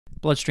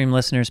Bloodstream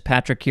listeners,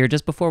 Patrick here.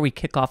 Just before we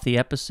kick off the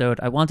episode,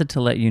 I wanted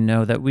to let you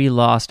know that we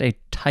lost a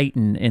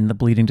titan in the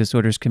bleeding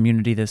disorders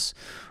community this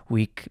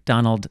week,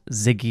 Donald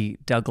Ziggy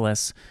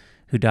Douglas,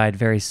 who died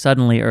very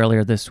suddenly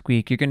earlier this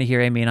week. You're going to hear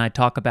Amy and I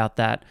talk about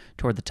that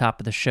toward the top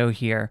of the show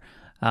here.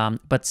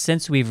 But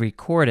since we've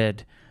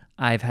recorded,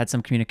 I've had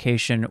some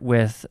communication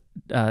with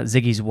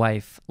Ziggy's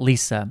wife,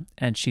 Lisa,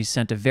 and she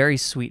sent a very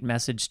sweet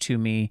message to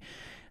me,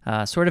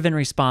 sort of in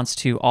response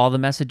to all the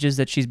messages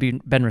that she's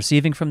been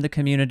receiving from the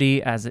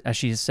community. As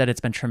she said, it's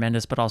been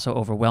tremendous, but also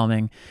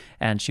overwhelming.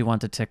 And she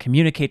wanted to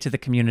communicate to the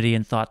community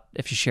and thought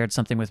if she shared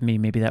something with me,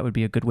 maybe that would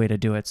be a good way to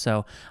do it.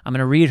 So I'm going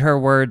to read her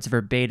words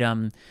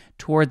verbatim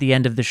toward the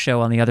end of the show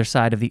on the other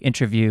side of the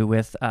interview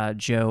with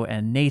Joe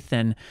and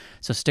Nathan.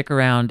 So stick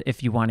around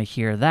if you want to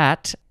hear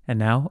that. And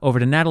now over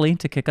to Natalie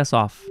to kick us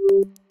off.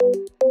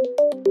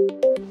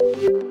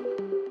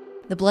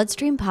 The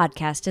Bloodstream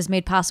podcast is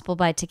made possible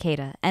by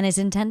Takeda and is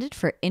intended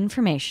for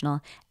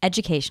informational,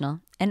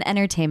 educational, and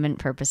entertainment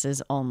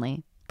purposes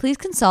only. Please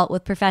consult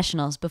with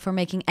professionals before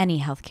making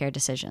any healthcare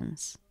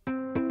decisions.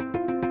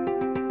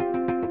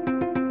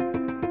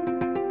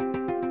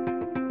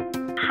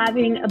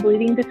 Having a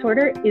bleeding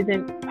disorder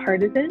isn't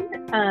partisan,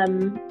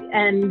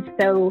 and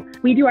so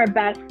we do our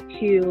best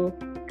to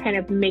kind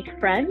of make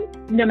friends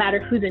no matter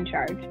who's in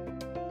charge.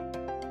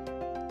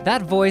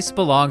 That voice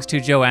belongs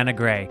to Johanna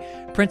Gray,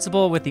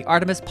 principal with the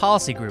Artemis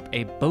Policy Group,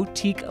 a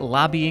boutique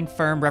lobbying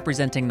firm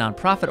representing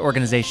nonprofit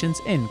organizations,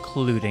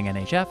 including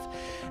NHF,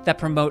 that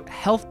promote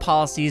health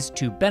policies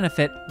to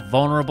benefit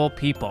vulnerable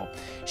people.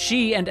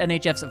 She and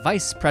NHF's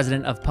Vice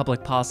President of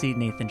Public Policy,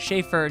 Nathan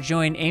Shaffer,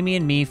 join Amy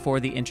and me for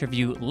the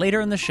interview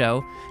later in the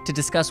show to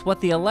discuss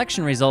what the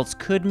election results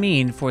could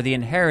mean for the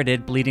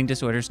inherited bleeding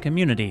disorders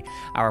community,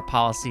 our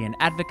policy and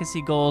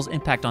advocacy goals,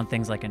 impact on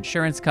things like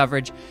insurance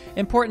coverage,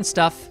 important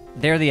stuff.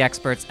 They're the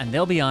experts, and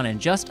they'll be on in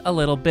just a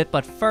little bit.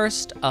 But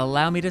first,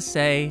 allow me to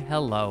say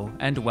hello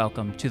and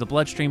welcome to the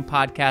Bloodstream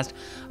podcast.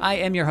 I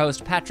am your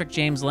host, Patrick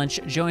James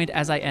Lynch, joined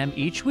as I am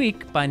each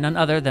week by none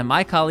other than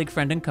my colleague,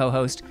 friend, and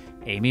co-host,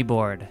 Amy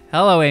Board.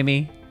 Hello,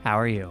 Amy. How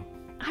are you?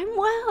 I'm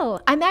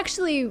well. I'm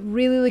actually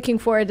really looking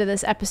forward to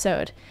this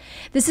episode.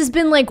 This has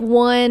been like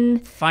one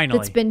Finally.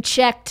 That's been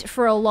checked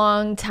for a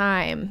long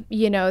time,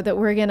 that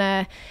we're going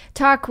to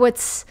talk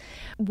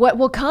what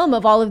will come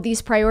of all of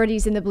these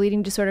priorities in the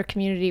bleeding disorder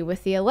community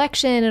with the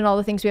election and all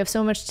the things. We have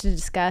so much to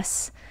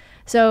discuss.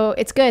 So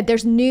it's good.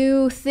 There's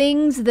new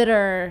things that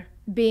are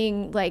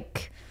being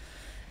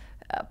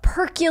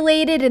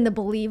percolated in the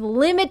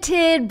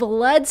limited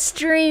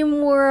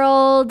bloodstream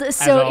world.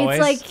 So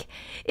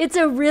it's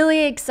a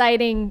really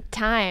exciting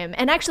time.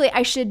 And actually,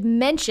 I should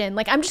mention,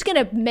 I'm just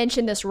going to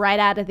mention this right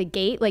out of the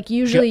gate.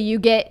 Usually you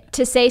get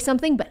to say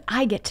something, but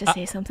I get to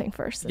say something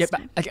first this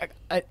time.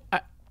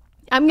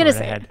 I'm going to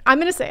say it. I'm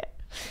going to say it.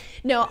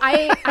 No,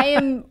 I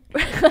am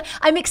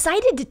I'm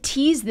excited to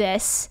tease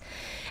this.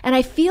 And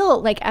I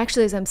feel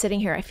actually, as I'm sitting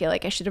here, I feel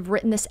like I should have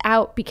written this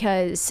out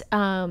because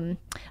I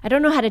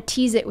don't know how to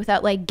tease it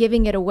without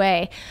giving it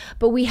away.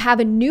 But we have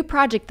a new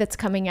project that's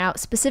coming out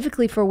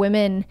specifically for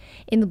women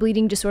in the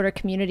bleeding disorder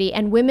community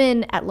and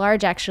women at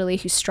large, actually,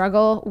 who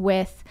struggle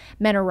with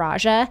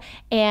menorrhagia.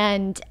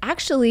 And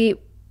actually,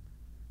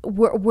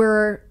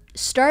 we're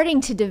starting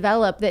to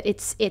develop that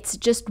it's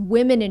just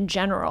women in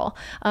general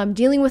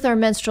dealing with our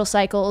menstrual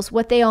cycles,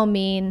 what they all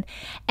mean.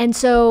 And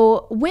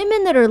so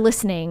women that are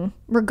listening,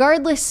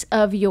 regardless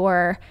of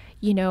your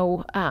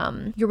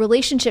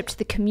relationship to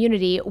the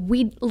community,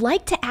 we'd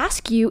like to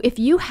ask you if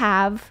you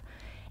have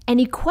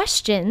any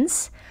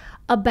questions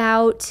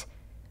about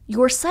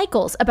your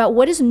cycles, about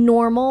what is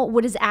normal,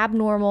 what is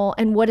abnormal,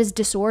 and what is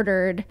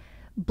disordered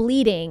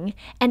bleeding.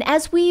 And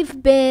as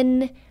I've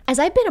been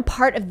a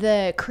part of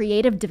the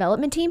creative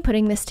development team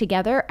putting this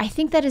together, I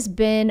think that has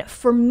been,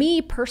 for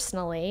me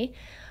personally,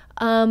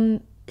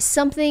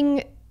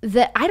 something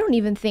that I don't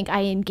even think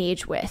I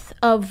engage with,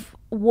 of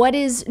what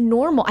is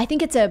normal. I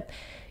think it's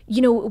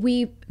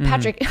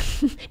Patrick,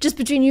 just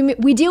between you,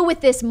 we deal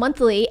with this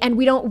monthly, and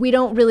we don't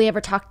really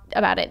ever talk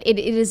about it. It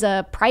is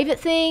a private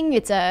thing.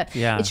 It's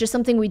just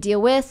something we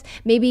deal with.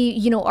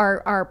 Maybe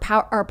our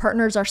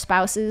partners, our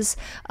spouses,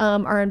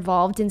 are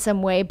involved in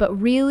some way, but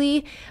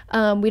really,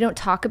 we don't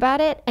talk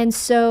about it. And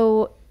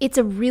so it's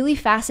a really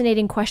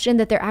fascinating question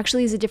that there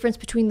actually is a difference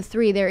between the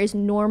three. There is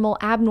normal,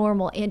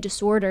 abnormal, and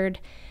disordered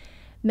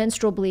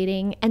menstrual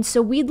bleeding. And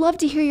so we'd love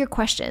to hear your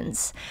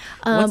questions.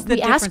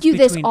 We ask you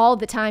this all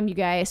the time, you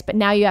guys, but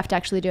now you have to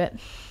actually do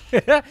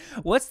it.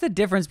 What's the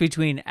difference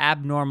between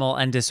abnormal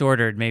and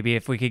disordered? Maybe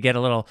if we could get a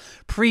little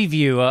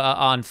preview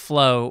on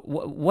flow.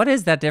 What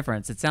is that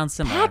difference? It sounds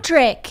similar.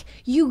 Patrick,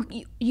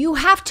 you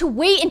have to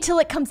wait until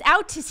it comes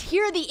out to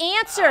hear the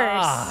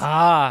answers.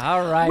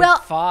 All right, well,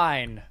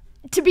 fine.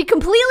 To be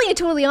completely and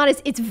totally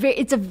honest, it's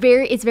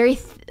very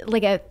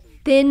a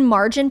thin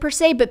margin per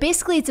se, but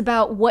basically it's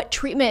about what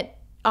treatment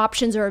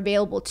options are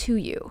available to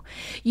you.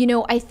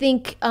 I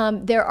think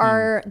there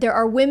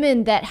are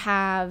women that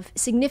have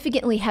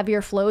significantly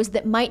heavier flows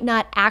that might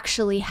not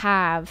actually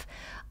have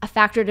a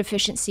factor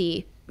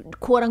deficiency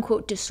quote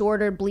unquote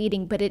disordered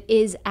bleeding, but it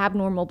is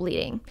abnormal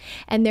bleeding.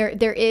 And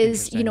there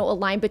is, a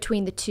line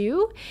between the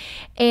two.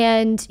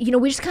 And,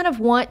 we just kind of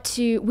want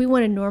to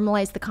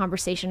normalize the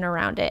conversation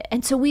around it.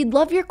 And so we'd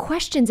love your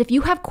questions. If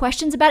you have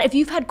questions about it, if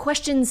you've had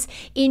questions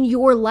in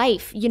your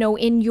life,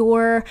 in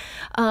your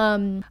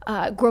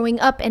growing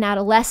up in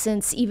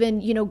adolescence,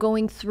 even,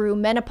 going through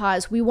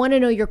menopause, we want to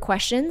know your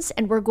questions,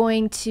 and we're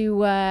going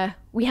to,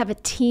 we have a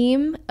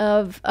team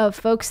of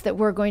folks that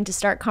we're going to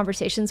start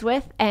conversations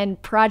with,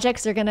 and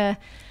projects are going to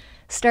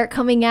start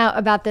coming out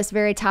about this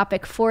very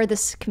topic for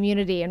this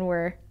community, and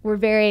we're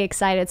very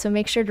excited. So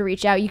make sure to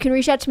reach out. You can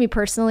reach out to me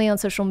personally on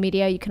social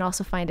media. You can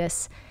also find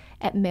us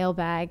at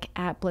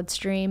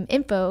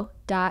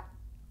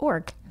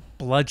mailbag@bloodstreaminfo.org.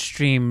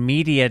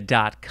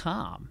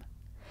 Bloodstreammedia.com.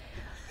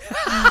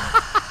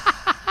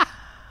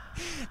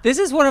 This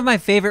is one of my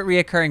favorite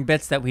reoccurring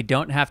bits that we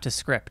don't have to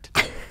script.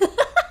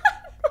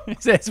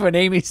 It's when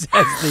Amy says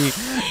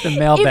the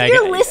mailbag. If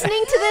you're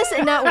listening to this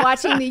and not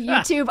watching the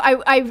YouTube,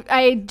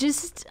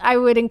 I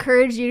would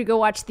encourage you to go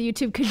watch the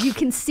YouTube, because you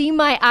can see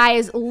my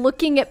eyes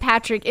looking at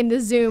Patrick in the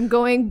Zoom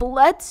going,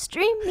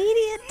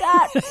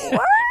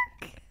 bloodstreammedia.org.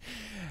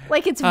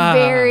 Like, it's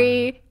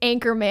very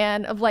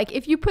Anchorman of like,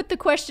 if you put the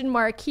question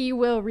mark, he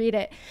will read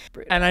it.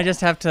 Brutal. And I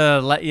just have to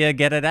let you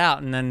get it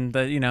out, and then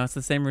it's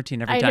the same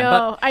routine every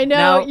time. I know.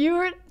 Now, you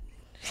were...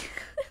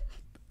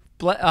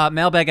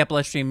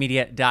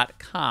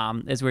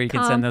 mailbag@bloodstreammedia.com is where you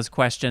can send those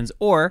questions,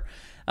 or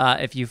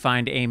if you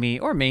find Amy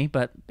or me,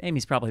 but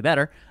Amy's probably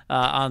better,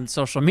 on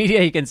social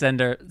media, you can send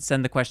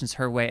the questions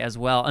her way as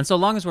well. And so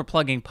long as we're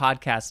plugging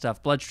podcast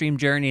stuff, Bloodstream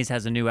Journeys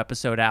has a new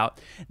episode out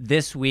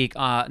this week.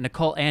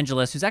 Nicole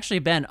Angelis, who's actually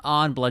been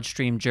on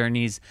Bloodstream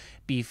Journeys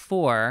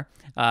before,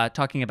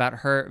 talking about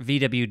her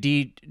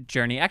VWD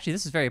journey. Actually,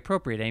 this is very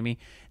appropriate, Amy.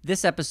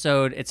 This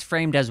episode, it's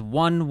framed as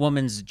one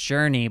woman's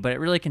journey, but it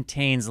really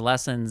contains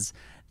lessons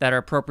that are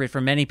appropriate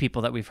for many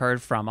people that we've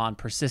heard from on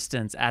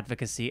persistence,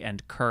 advocacy,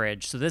 and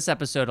courage. So this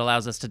episode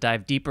allows us to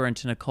dive deeper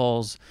into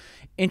Nicole's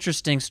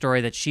interesting story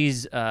that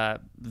she's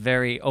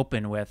very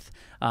open with.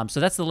 So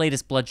that's the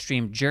latest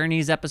Bloodstream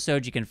Journeys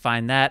episode. You can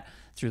find that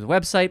through the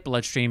website,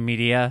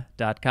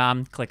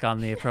 bloodstreammedia.com. Click on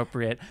the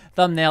appropriate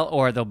thumbnail,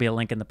 or there'll be a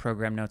link in the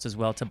program notes as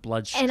well to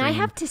Bloodstream And I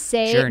have to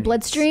say, Journeys.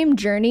 Bloodstream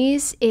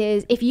Journeys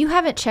is, if you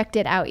haven't checked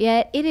it out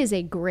yet, it is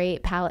a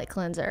great palate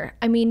cleanser.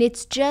 I mean,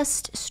 it's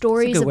just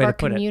stories of our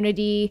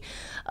community,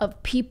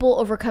 of people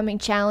overcoming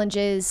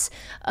challenges.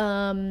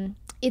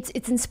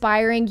 It's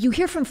inspiring. You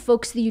hear from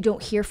folks that you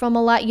don't hear from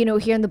a lot.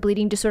 Here in the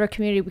bleeding disorder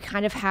community, we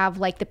kind of have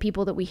like the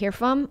people that we hear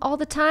from all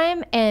the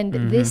time.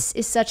 And this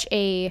is such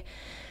a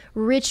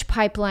rich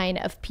pipeline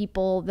of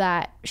people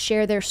that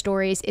share their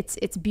stories.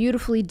 It's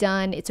beautifully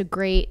done. It's a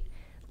great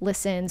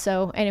listen.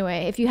 So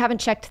anyway, if you haven't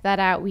checked that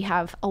out, we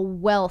have a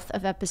wealth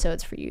of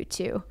episodes for you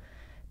to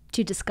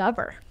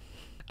discover.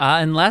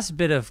 And last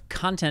bit of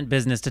content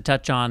business to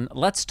touch on,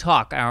 Let's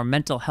Talk, our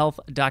mental health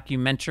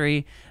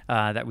documentary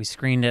that we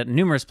screened at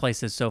numerous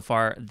places so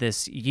far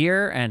this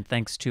year, and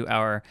thanks to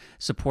our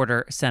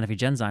supporter, Sanofi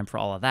Genzyme, for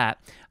all of that.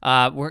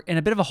 We're in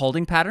a bit of a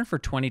holding pattern for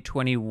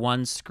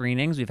 2021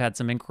 screenings. We've had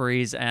some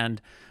inquiries,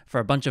 and for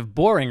a bunch of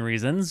boring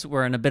reasons,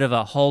 we're in a bit of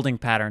a holding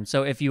pattern.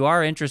 So if you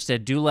are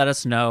interested, do let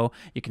us know.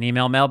 You can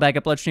email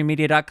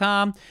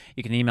mailbag@bloodstreammedia.com.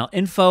 You can email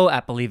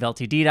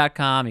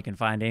info@believeltd.com. You can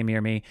find Amy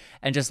or me,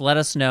 and just let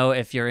us know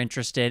if you're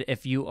interested.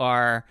 If you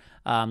are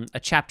a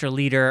chapter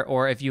leader,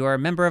 or if you are a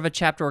member of a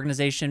chapter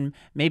organization,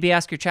 maybe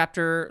ask your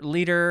chapter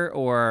leader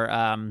or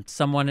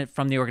someone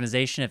from the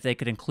organization if they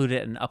could include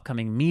it in an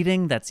upcoming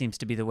meeting. That seems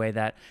to be the way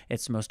that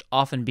it's most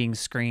often being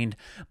screened.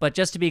 But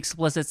just to be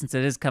explicit, since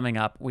it is coming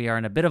up, we are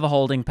in a bit of a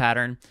holding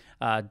pattern.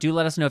 Do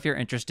let us know if you're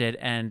interested,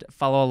 and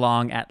follow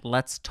along at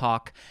Let's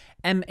Talk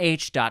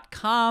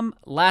MH.com.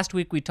 Last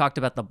week we talked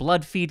about the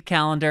blood feed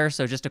calendar,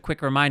 so just a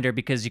quick reminder,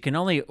 because you can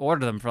only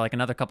order them for like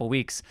another couple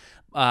weeks.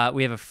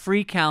 We have a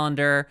free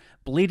calendar,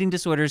 Bleeding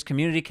Disorders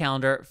community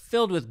calendar,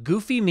 filled with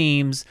goofy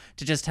memes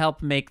to just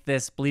help make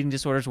this bleeding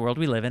disorders world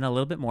we live in a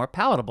little bit more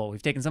palatable.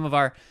 We've taken some of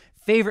our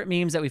favorite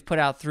memes that we've put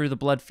out through the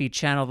Blood Feed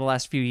channel the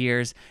last few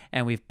years,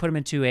 and we've put them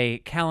into a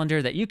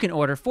calendar that you can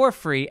order for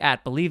free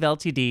at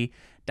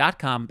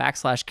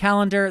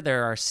believeltd.com/calendar.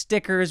 There are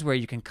stickers where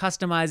you can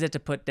customize it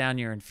to put down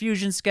your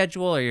infusion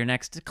schedule or your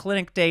next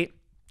clinic date.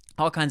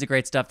 All kinds of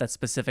great stuff that's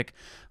specific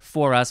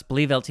for us.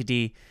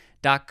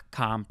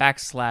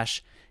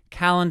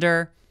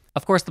 believeltd.com/calendar.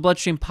 Of course, the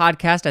Bloodstream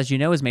podcast, as you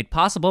know, is made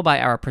possible by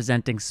our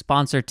presenting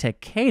sponsor,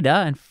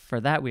 Takeda, and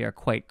for that we are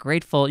quite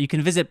grateful. You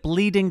can visit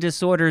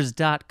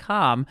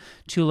bleedingdisorders.com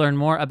to learn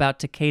more about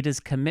Takeda's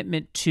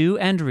commitment to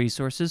and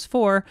resources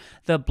for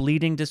the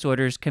bleeding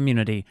disorders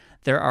community.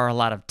 There are a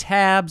lot of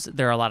tabs,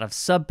 there are a lot of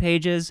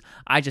subpages.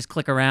 I just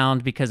click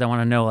around because I want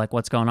to know like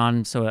what's going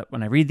on, so that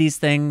when I read these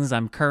things,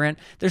 I'm current.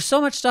 There's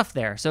so much stuff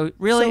there. So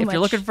really, if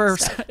you're looking for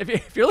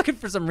if you're looking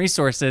for some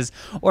resources,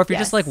 or if you're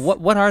just like,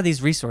 what are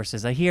these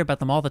resources? I hear about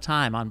them all the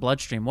time on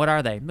Bloodstream. What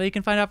are they? Well, you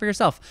can find out for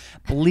yourself.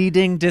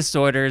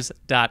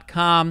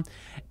 bleedingdisorders.com.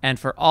 And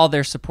for all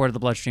their support of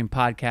the Bloodstream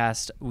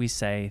podcast, we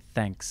say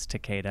thanks,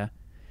 Takeda.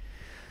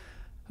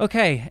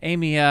 Okay,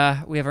 Amy,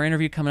 we have our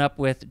interview coming up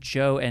with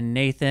Joe and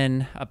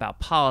Nathan about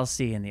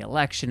policy and the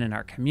election in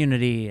our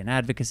community and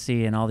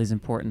advocacy and all these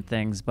important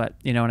things. But,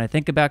 you know, when I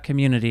think about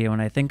community, when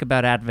I think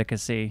about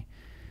advocacy,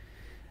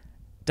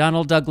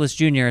 Donald Douglas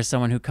Jr. is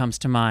someone who comes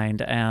to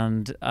mind.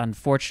 And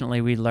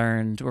unfortunately,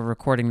 we're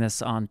recording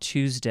this on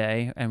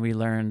Tuesday, and we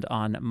learned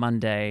on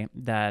Monday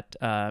that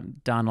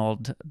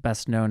Donald,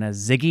 best known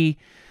as Ziggy,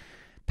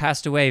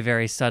 passed away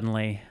very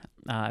suddenly.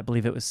 I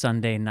believe it was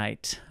Sunday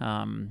night.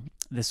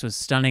 This was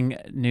stunning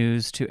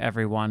news to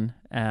everyone,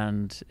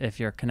 and if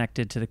you're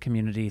connected to the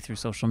community through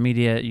social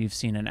media, you've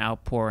seen an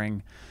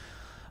outpouring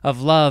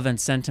of love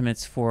and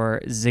sentiments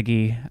for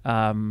Ziggy.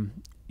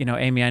 You know,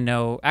 Amy,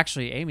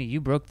 Amy, you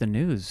broke the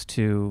news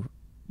to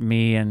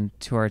me and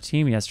to our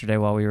team yesterday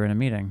while we were in a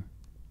meeting.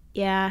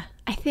 Yeah,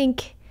 I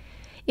think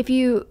if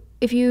you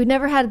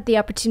never had the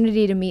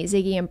opportunity to meet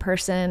Ziggy in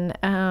person,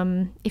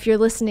 if you're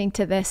listening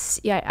to this,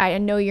 I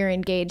know you're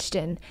engaged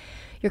in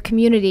your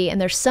community,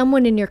 and there's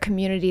someone in your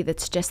community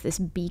that's just this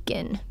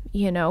beacon,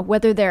 you know,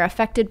 whether they're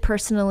affected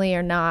personally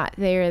or not,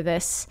 they're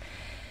this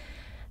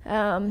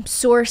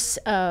source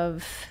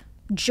of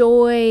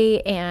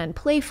joy and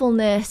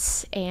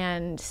playfulness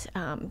and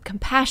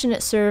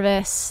compassionate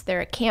service.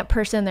 They're a camp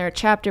person, they're a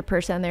chapter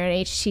person, they're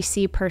an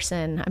HTC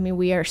person. I mean,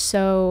 we are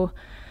so,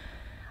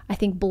 I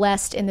think,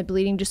 blessed in the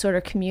bleeding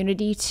disorder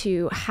community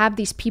to have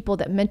these people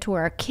that mentor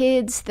our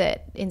kids,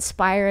 that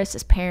inspire us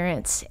as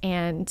parents,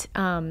 and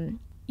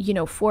you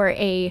know, for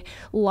a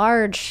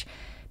large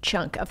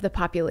chunk of the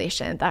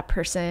population, that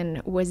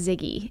person was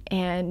Ziggy.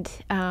 And,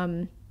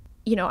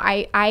 you know,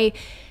 I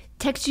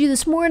texted you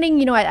this morning,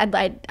 you know,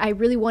 I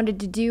really wanted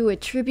to do a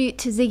tribute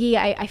to Ziggy.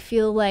 I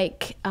feel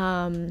like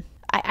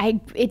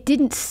it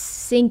didn't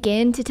sink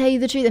in, to tell you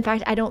the truth. In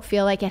fact, I don't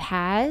feel like it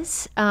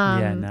has.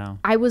 No.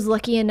 I was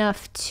lucky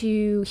enough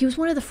he was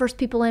one of the first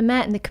people I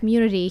met in the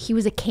community. He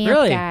was a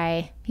camp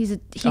guy.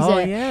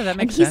 That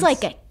makes sense. He's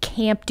like a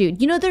camp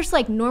dude. You know, there's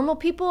like normal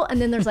people and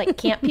then there's like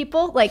camp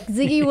people. Like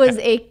Ziggy was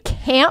a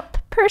camp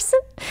person.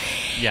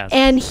 Yes.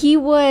 And he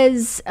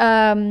was,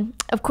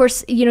 of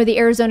course, you know, the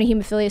Arizona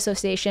Hemophilia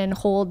Association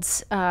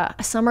holds a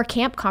summer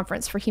camp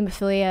conference for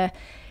hemophilia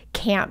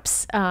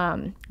camps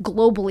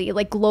globally.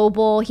 Like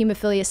global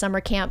hemophilia summer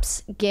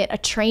camps get a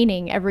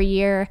training every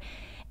year.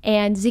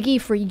 And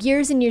Ziggy, for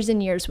years and years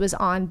and years, was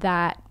on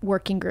that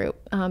working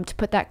group to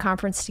put that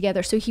conference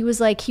together. So he was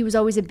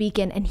always a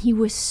beacon, and he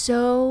was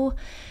so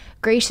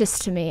gracious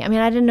to me. I mean,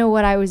 I didn't know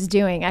what I was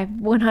doing. I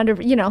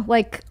 100, you know,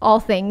 like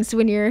all things,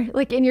 when you're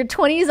like in your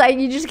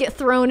 20s, you just get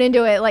thrown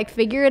into it, like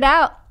figure it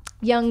out,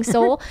 young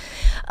soul.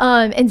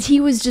 And he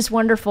was just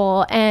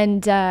wonderful.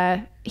 And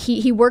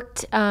he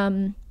worked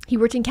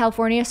in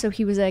California, so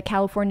he was a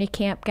California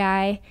camp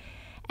guy.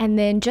 And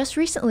then just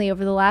recently,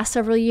 over the last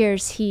several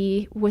years,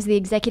 he was the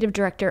executive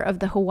director of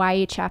the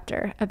Hawaii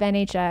chapter of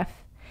NHF.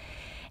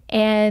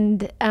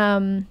 And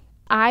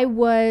I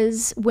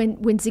was, when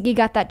Ziggy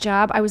got that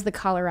job, I was the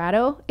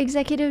Colorado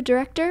executive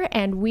director,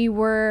 and we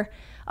were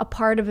a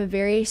part of a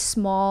very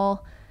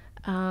small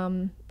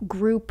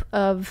group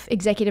of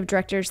executive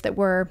directors that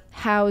were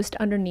housed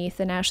underneath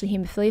the National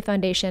Hemophilia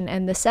Foundation,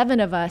 and the 7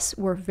 of us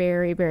were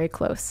very, very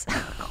close.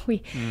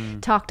 We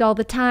talked all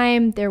the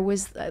time. There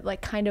was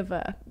like kind of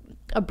a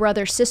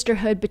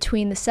brother-sisterhood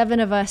between the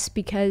 7 of us,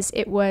 because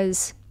it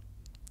was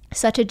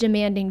such a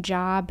demanding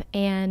job,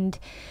 and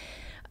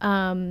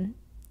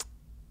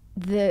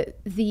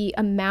the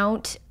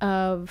amount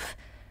of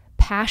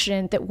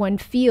passion that one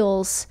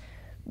feels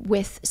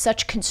with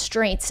such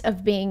constraints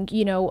of being,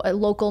 you know, a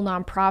local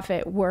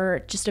nonprofit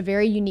were just a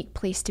very unique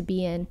place to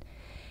be in.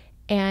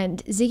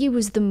 And Ziggy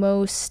was the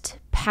most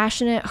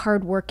passionate,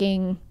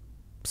 hardworking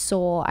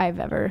soul I've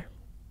ever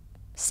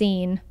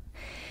seen.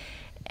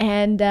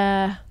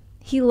 And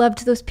he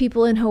loved those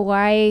people in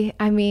Hawaii.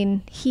 I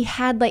mean, he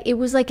had it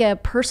was like a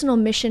personal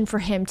mission for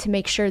him to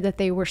make sure that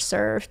they were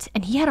served.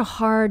 And he had a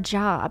hard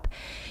job.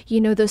 You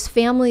know, those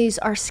families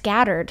are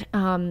scattered,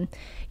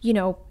 you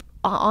know,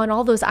 on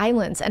all those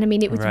islands. And I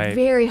mean, it was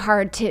very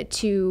hard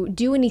to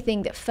do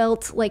anything that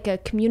felt like a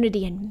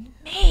community. And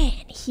man,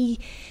 he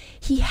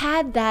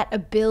had that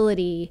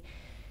ability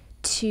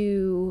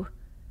to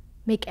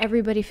make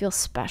everybody feel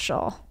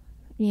special,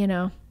 you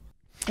know?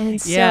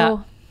 And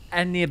so...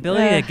 And the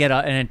ability to get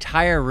an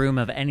entire room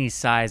of any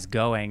size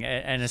going,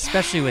 and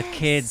especially with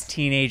kids,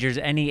 teenagers,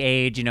 any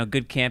age, you know,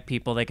 good camp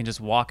people, they can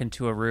just walk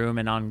into a room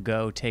and on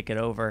go take it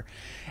over.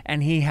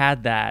 And he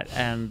had that.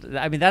 And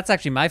I mean, that's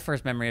actually my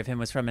first memory of him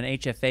was from an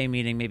HFA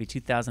meeting, maybe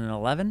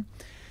 2011.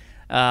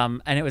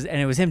 And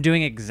it was him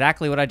doing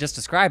exactly what I just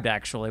described,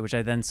 actually, which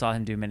I then saw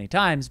him do many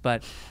times.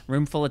 But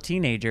room full of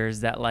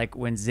teenagers that, like,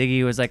 when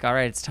Ziggy was like, all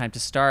right, it's time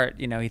to start,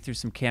 you know, he threw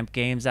some camp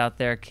games out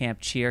there, camp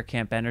cheer,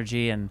 camp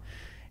energy, and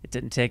it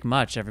didn't take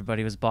much.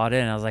 Everybody was bought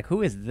in. I was like,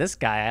 who is this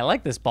guy? I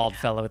like this bald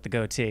fellow with the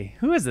goatee.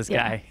 Who is this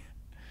guy?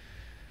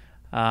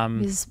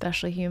 He's a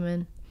special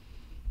human.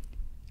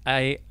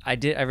 I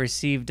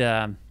received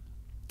a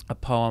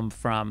poem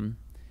from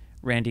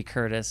Randy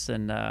Curtis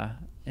in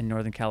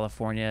Northern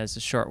California. It's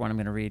a short one I'm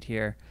going to read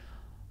here.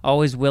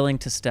 Always willing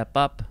to step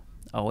up,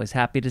 Always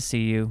happy to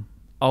see you.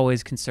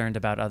 Always concerned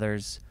about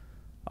others.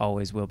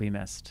 Always will be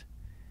missed.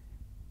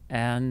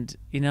 And,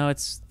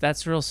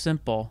 that's real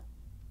simple,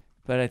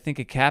 but I think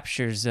it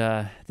captures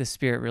the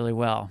spirit really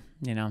well.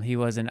 He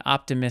was an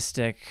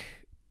optimistic,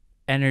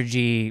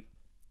 energy,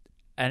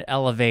 an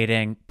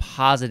elevating,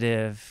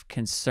 positive,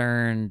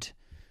 concerned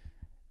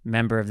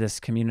member of this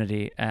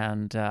community,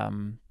 and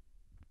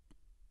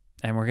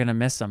we're gonna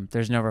miss him.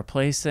 There's no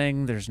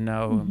replacing. There's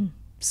no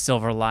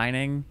silver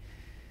lining.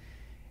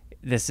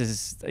 This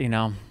is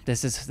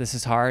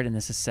hard and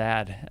this is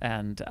sad,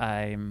 and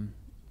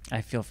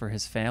I feel for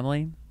his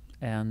family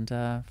and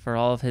for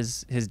all of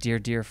his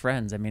dear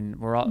friends. I mean,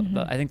 we're all.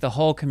 I think the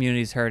whole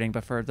community is hurting,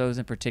 but for those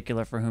in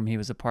particular for whom he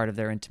was a part of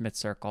their intimate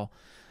circle,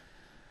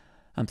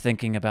 I'm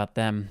thinking about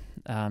them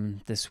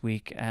this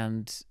week.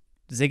 And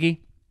Ziggy,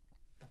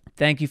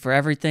 thank you for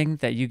everything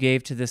that you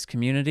gave to this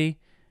community.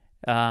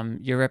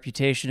 Your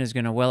reputation is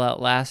going to well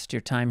outlast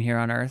your time here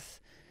on Earth.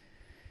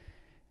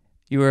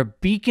 You were a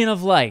beacon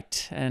of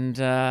light, and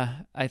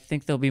I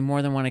think there'll be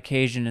more than one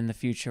occasion in the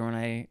future when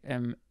I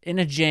am in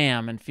a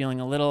jam and feeling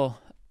a little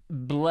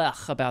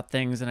blech about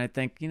things, and I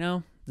think,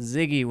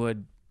 Ziggy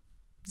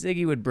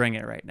would bring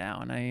it right now,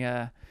 and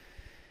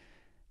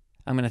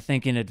I'm going to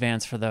think in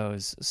advance for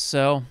those.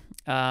 So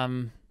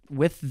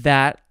with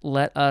that,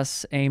 let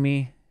us,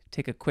 Amy,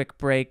 take a quick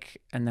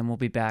break, and then we'll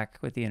be back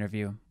with the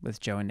interview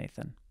with Joe and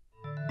Nathan.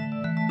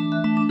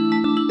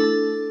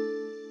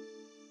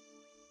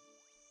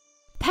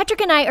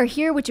 Patrick and I are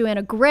here with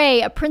Johanna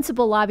Gray, a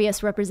principal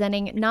lobbyist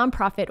representing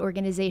nonprofit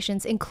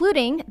organizations,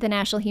 including the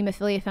National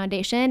Hemophilia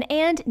Foundation,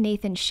 and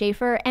Nathan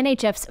Shaffer,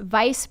 NHF's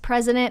Vice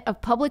President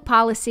of Public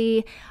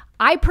Policy.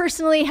 I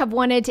personally have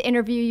wanted to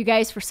interview you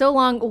guys for so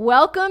long.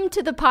 Welcome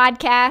to the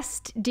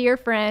podcast, dear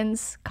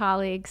friends,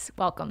 colleagues.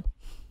 Welcome.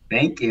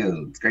 Thank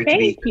you. It's great to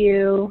be here. Thank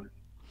you.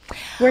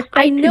 We're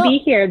stoked to be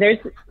here. There's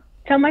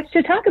so much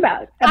to talk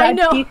about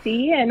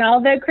DC and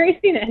all the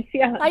craziness.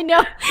 Yeah, I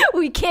know.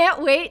 We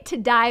can't wait to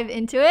dive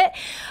into it.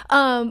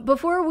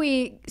 Before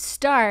we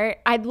start,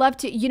 I'd love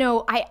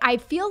to, I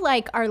feel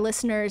like our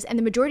listeners and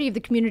the majority of the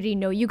community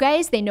know you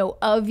guys. They know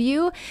of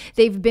you.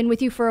 They've been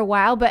with you for a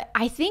while, but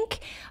I think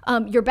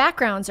your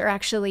backgrounds are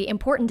actually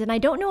important. And I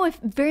don't know if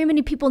very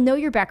many people know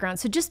your background.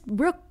 So just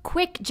real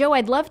quick, Joe,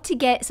 I'd love to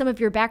get some of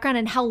your background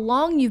and how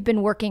long you've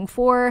been working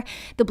for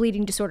the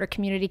bleeding disorder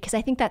community, because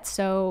I think that's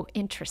so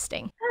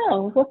interesting.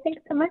 Oh, well,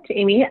 thanks so much,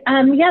 Amy.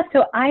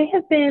 So I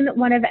have been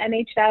one of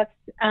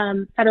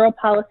NHF's federal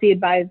policy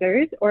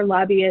advisors or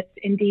lobbyists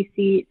in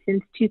DC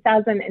since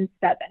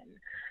 2007.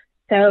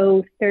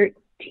 So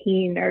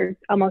 13 or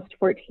almost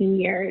 14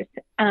 years.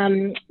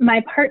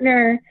 My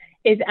partner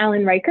is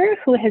Alan Riker,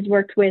 who has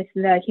worked with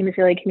the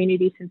hemophilia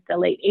community since the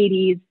late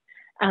 80s.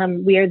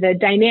 We are the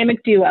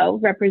dynamic duo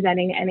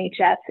representing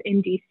NHF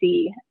in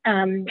DC.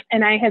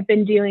 And I have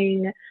been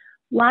doing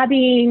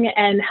lobbying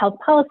and health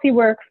policy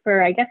work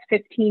for,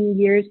 15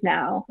 years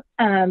now.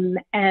 And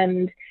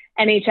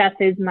NHF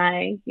is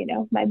my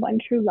one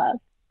true love.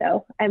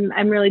 So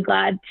I'm really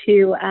glad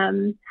to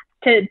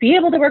be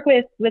able to work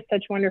with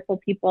such wonderful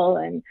people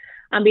and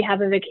on behalf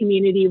of a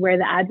community where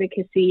the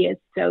advocacy is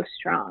so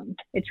strong.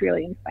 It's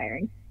really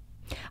inspiring.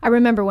 I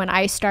remember when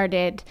I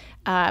started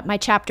my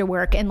chapter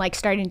work and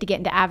starting to get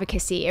into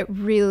advocacy, it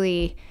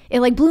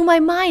blew my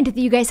mind that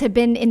you guys had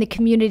been in the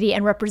community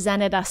and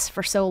represented us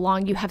for so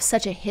long. You have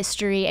such a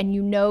history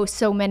and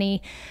so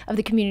many of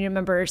the community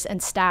members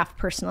and staff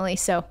personally.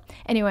 So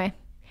anyway,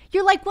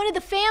 you're like one of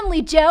the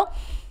family, Joe.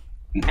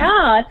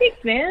 Oh,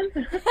 thanks, man.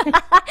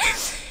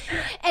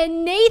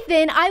 And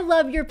Nathan, I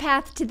love your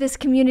path to this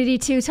community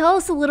too. Tell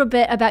us a little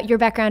bit about your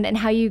background and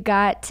how you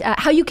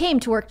came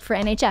to work for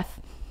NHF.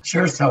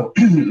 Sure. So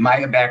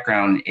my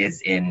background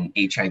is in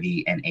HIV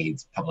and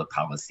AIDS public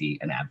policy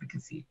and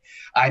advocacy.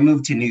 I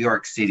moved to New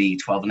York City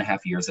 12 and a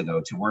half years ago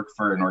to work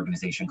for an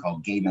organization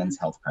called Gay Men's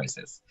Health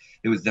Crisis.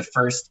 It was the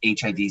first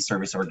HIV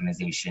service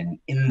organization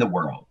in the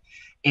world.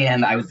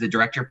 And I was the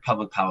director of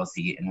public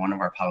policy, and one of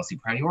our policy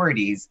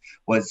priorities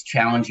was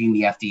challenging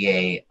the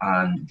FDA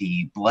on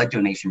the blood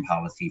donation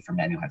policy for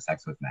men who have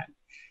sex with men.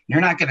 You're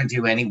not going to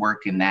do any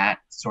work in that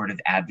sort of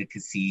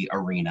advocacy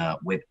arena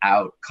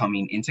without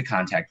coming into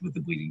contact with the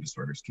bleeding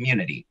disorders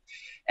community.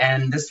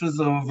 And this was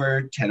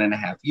over 10 and a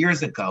half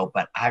years ago,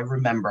 but I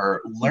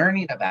remember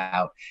learning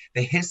about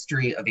the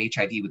history of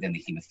HIV within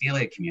the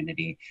hemophilia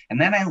community.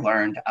 And then I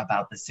learned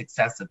about the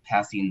success of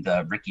passing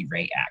the Ricky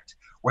Ray Act,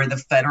 where the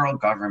federal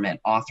government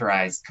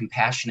authorized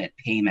compassionate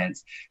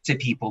payments to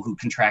people who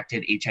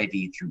contracted HIV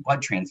through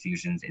blood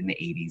transfusions in the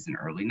 80s and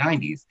early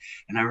 90s.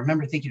 And I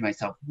remember thinking to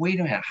myself, wait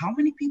a minute, how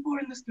many people are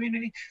in this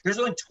community? There's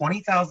only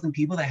 20,000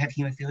 people that have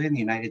hemophilia in the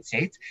United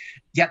States,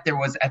 yet there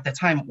was at the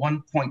time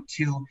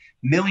 1.2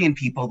 million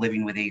people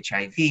living with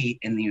HIV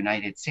in the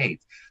United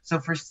States. So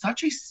for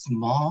such a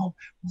small,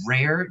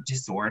 rare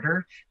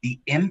disorder,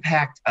 the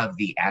impact of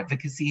the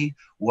advocacy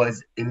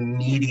was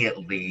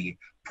immediately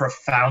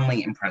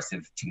profoundly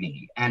impressive to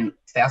me. And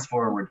fast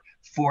forward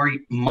 4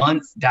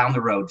 months down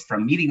the road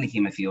from meeting the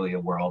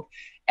hemophilia world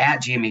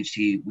at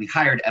GMHT, we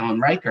hired Ellen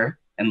Riker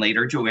And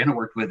later Johanna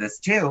worked with us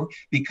too,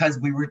 because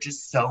we were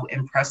just so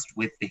impressed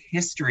with the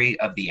history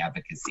of the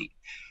advocacy.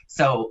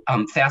 So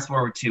fast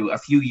forward to a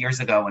few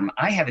years ago when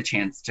I had a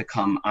chance to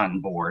come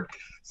on board.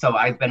 So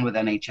I've been with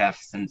NHF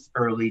since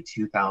early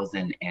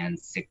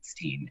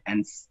 2016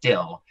 and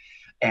still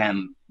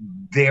am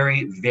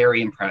very,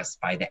 very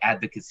impressed by the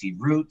advocacy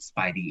roots,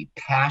 by the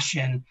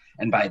passion,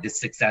 and by the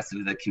success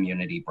of the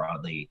community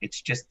broadly.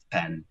 It's just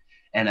been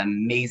an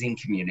amazing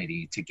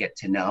community to get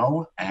to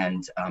know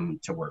and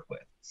to work with.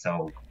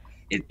 So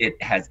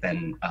it has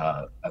been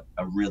a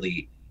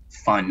really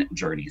fun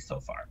journey so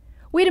far.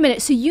 Wait a minute.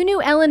 So you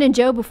knew Ellen and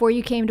Joe before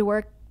you came to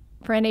work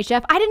for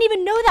NHF? I didn't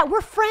even know that.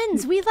 We're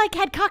friends. We like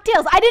had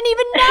cocktails. I didn't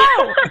even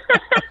know.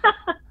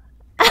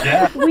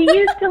 Yeah. We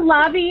used to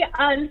lobby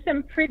on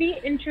some pretty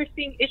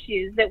interesting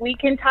issues that we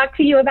can talk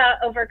to you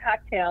about over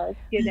cocktails,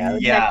 you know,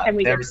 next time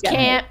we get together.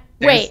 Can't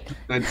wait.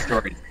 Good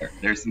stories there.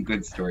 There's some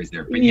good stories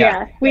there. But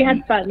yeah, we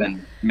had fun. It's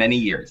been many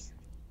years.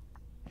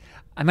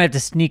 I might have to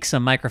sneak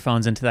some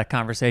microphones into that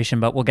conversation,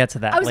 but we'll get to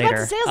that later. I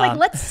was about to say,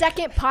 let's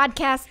second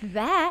podcast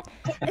that.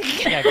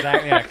 Yeah,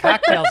 exactly. Yeah,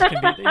 cocktails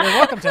can be, you're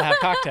welcome to have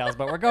cocktails,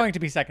 but we're going to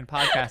be second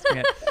podcasting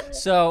it.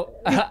 So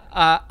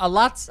a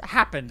lot's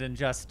happened in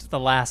just the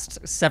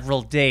last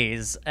several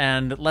days,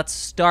 and let's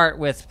start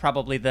with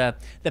probably the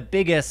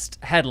biggest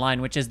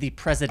headline, which is the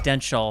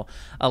presidential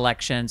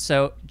election.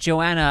 So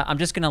Johanna, I'm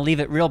just going to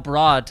leave it real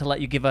broad to let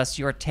you give us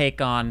your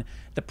take on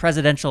the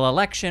presidential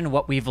election,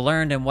 what we've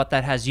learned, and what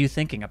that has you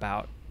thinking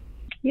about.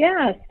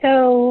 Yeah,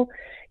 so,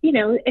 you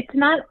know, it's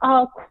not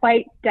all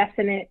quite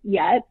definite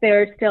yet.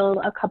 There are still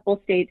a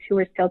couple states who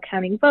are still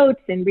counting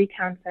votes and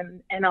recounts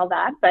and all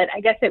that. But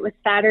I guess it was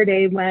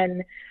Saturday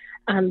when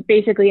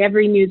basically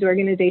every news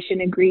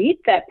organization agreed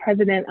that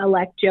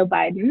President-elect Joe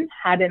Biden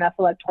had enough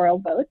electoral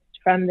votes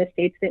from the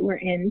states that we're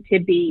in to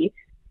be,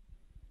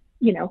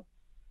 you know,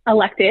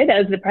 elected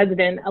as the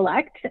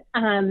president-elect.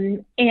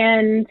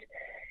 And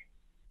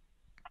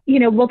you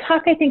know, we'll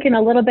talk, I think, in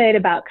a little bit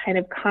about kind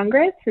of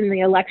Congress and the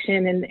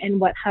election and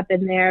what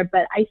happened there.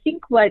 But I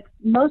think what's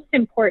most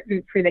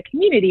important for the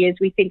community as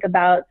we think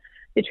about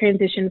the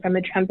transition from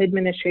a Trump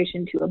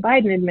administration to a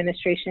Biden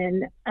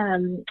administration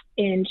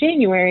in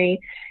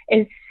January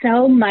is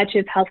so much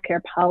of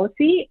healthcare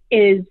policy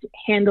is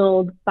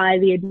handled by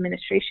the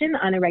administration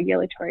on a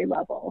regulatory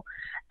level.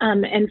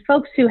 And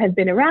folks who have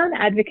been around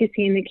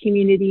advocacy in the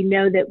community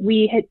know that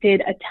we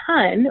did a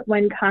ton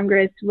when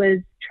Congress was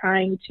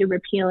trying to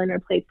repeal and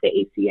replace the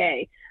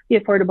ACA, the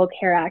Affordable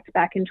Care Act,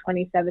 back in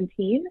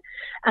 2017.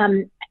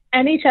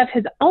 NHF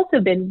has also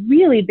been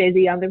really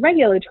busy on the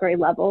regulatory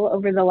level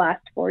over the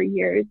last 4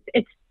 years.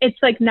 It's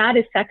like not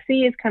as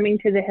sexy as coming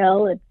to the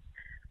Hill. It's,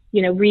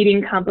 you know,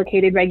 reading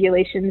complicated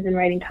regulations and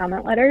writing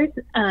comment letters,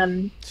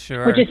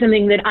 Sure. which is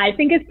something that I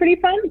think is pretty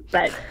fun,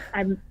 but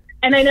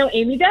and I know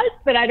Amy does,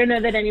 but I don't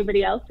know that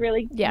anybody else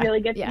really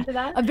gets into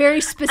that. A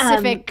very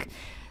specific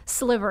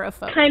sliver of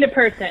folks. Kind of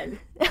person.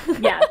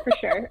 Yeah, for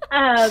sure.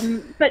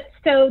 But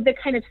so the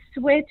kind of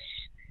switch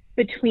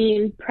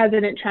between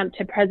President Trump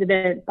to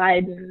President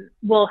Biden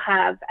will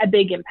have a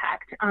big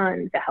impact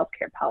on the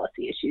healthcare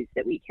policy issues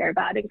that we care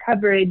about and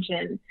coverage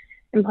and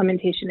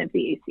implementation of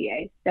the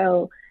ACA.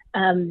 So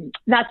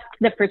that's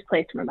the first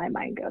place where my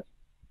mind goes.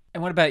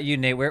 And what about you,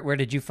 Nate? Where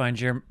did you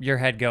find your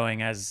head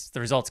going as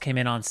the results came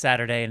in on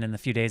Saturday and in the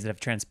few days that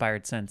have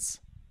transpired since?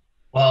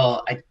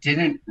 Well, I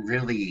didn't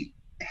really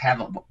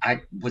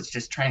I was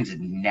just trying to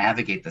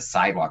navigate the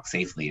sidewalk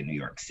safely in New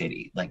York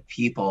City. Like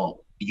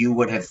people, you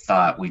would have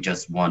thought we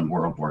just won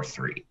World War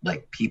III.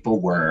 Like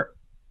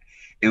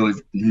it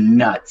was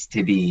nuts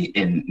to be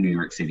in New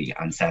York City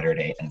on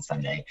Saturday and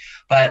Sunday.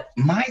 But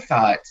my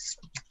thoughts,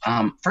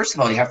 first of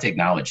all, you have to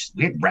acknowledge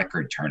we had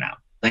record turnout.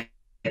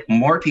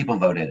 More people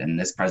voted in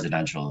this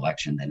presidential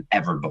election than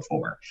ever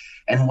before.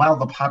 And while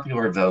the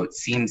popular vote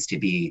seems to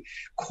be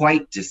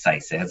quite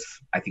decisive,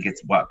 I think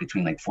it's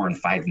between like 4 and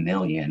 5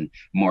 million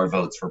more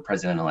votes for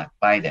President-elect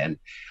Biden.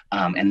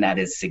 And that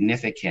is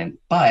significant,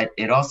 but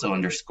it also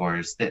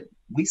underscores that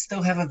we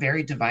still have a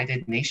very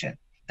divided nation.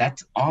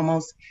 That's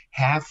almost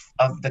half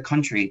of the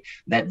country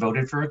that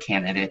voted for a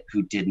candidate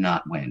who did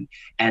not win.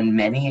 And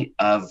many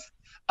of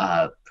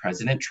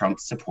President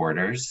Trump's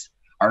supporters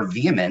are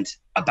vehement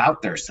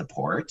about their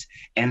support,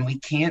 and we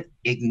can't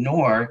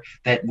ignore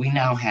that we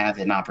now have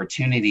an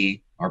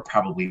opportunity, or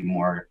probably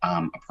more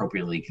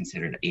appropriately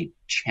considered a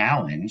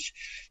challenge,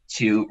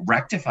 to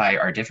rectify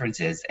our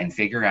differences and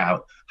figure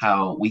out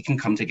how we can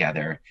come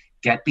together,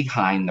 get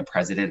behind the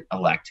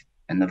president-elect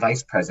and the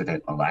vice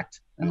president-elect,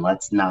 and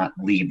let's not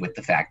lead with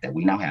the fact that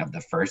we now have the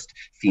first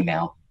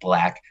female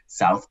Black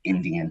South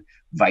Indian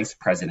vice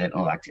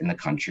president-elect in the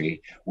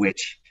country,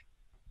 which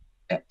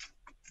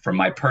from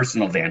my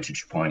personal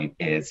vantage point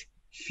is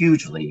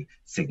hugely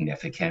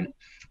significant.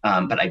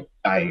 But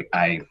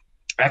I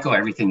echo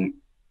everything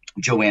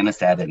Johanna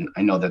said, and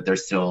I know that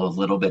there's still a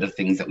little bit of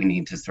things that we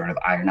need to sort of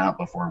iron out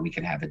before we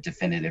can have a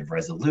definitive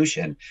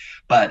resolution.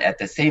 But at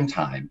the same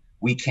time,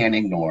 we can't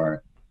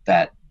ignore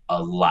that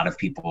a lot of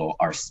people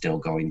are still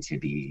going to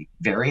be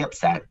very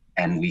upset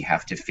and we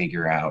have to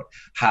figure out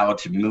how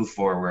to move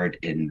forward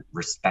in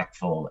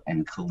respectful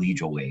and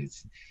collegial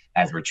ways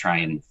as we're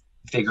trying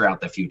to figure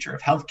out the future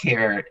of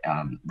healthcare,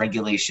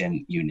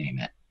 regulation, you name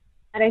it.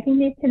 And I think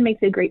Nathan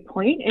makes a great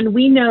point. And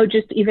we know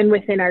just even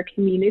within our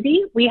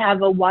community, we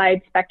have a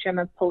wide spectrum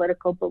of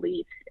political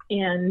beliefs.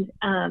 And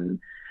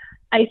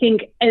I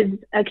think as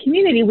a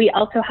community, we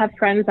also have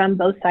friends on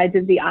both sides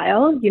of the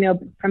aisle, you know,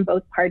 from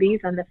both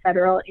parties on the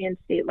federal and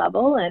state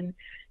level. And,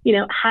 you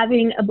know,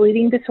 having a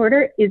bleeding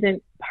disorder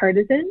isn't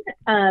partisan.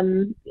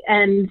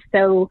 And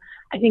so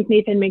I think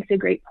Nathan makes a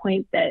great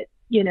point that,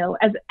 you know,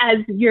 as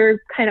your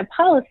kind of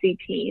policy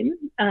team,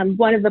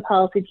 one of the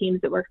policy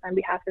teams that works on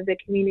behalf of the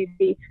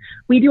community,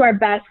 we do our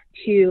best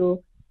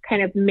to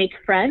kind of make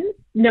friends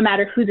no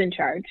matter who's in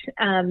charge,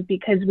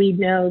 because we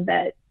know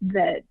that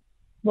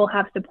we'll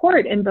have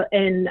support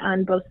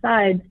on both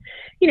sides,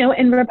 you know.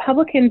 And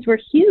Republicans were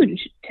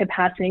huge to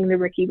passing the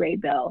Ricky Ray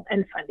bill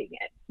and funding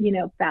it, you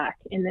know, back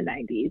in the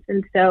 90s.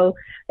 And so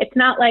it's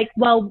not like,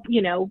 well,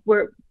 you know,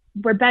 we're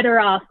better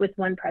off with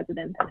one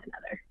president than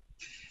another.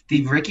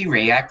 The Ricky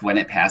Ray Act, when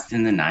it passed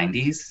in the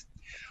 90s,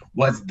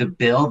 was the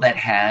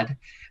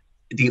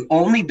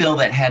only bill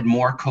that had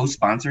more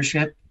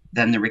co-sponsorship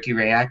than the Ricky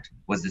Ray Act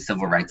was the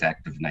Civil Rights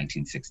Act of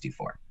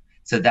 1964.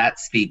 So that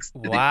speaks to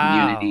the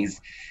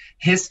community's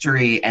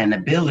history and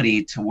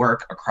ability to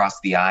work across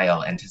the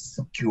aisle and to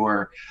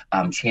secure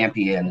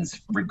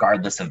champions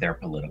regardless of their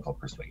political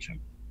persuasion.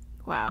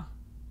 Wow.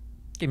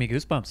 Give me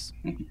goosebumps.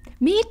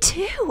 Me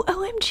too.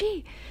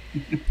 OMG.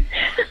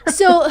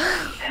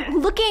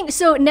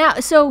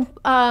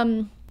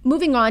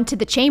 Moving on to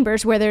the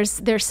chambers where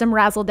there's some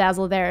razzle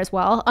dazzle there as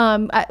well.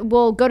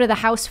 We'll go to the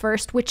House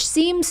first, which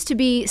seems to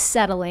be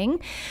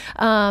settling.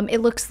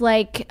 It looks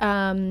like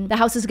the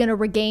House is going to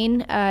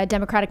regain a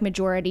Democratic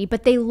majority,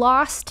 but they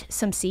lost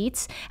some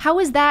seats. How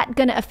is that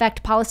going to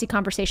affect policy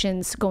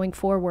conversations going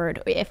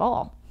forward, if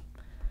all?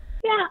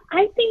 Yeah,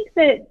 I think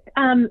that,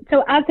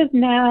 so as of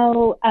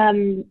now,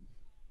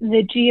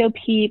 the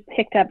GOP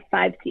picked up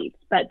 5 seats,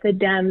 but the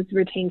Dems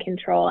retain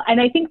control. And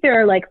I think there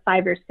are like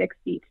 5 or 6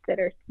 seats that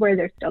are where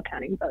they're still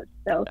counting votes.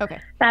 So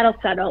that'll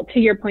settle. To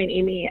your point,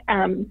 Amy,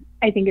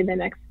 I think in the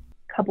next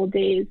couple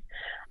days.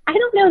 I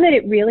don't know that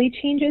it really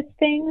changes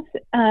things.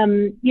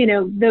 You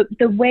know,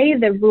 the way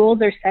the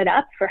rules are set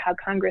up for how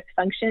Congress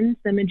functions,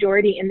 the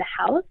majority in the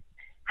House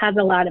has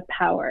a lot of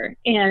power.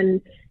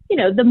 And, you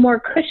know, the more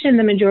cushion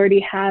the majority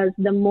has,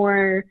 the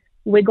more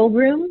wiggle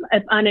room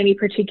on any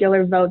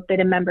particular vote that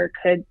a member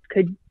could,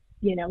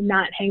 you know,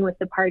 not hang with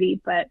the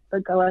party, but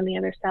go on the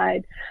other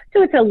side.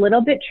 So it's a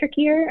little bit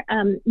trickier.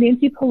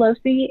 Nancy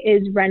Pelosi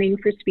is running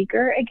for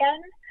speaker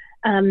again.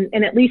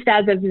 And at least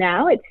as of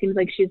now, it seems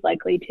like she's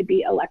likely to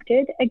be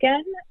elected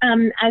again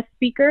as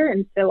speaker.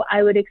 And so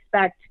I would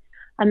expect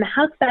on the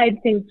House side,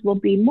 things will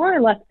be more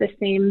or less the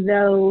same,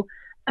 though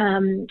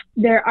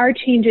there are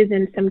changes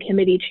in some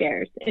committee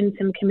chairs and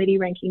some committee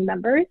ranking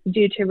members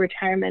due to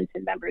retirements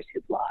and members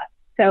who've lost.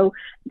 So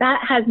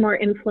that has more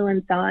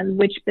influence on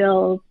which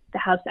bills the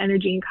House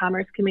Energy and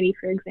Commerce Committee,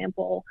 for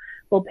example,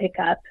 will pick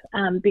up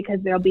because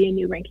there'll be a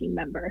new ranking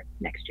member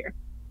next year.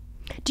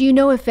 Do you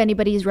know if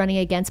anybody's running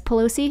against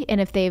Pelosi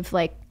and if they've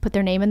put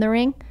their name in the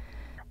ring?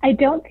 I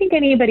don't think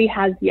anybody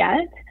has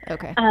yet.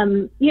 Okay.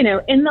 You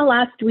know, in the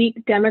last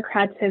week,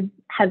 Democrats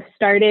have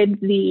started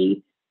the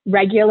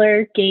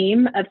regular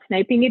game of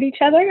sniping at each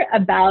other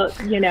about,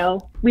 you know,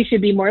 we should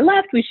be more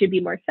left, we should be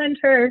more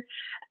center.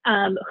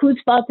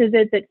 Whose fault is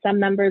it that some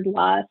members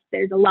lost?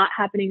 There's a lot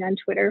happening on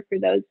Twitter for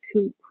those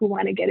who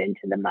want to get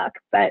into the muck.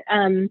 But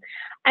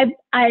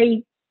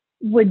I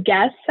would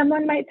guess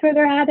someone might throw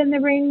their hat in the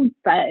ring.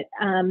 But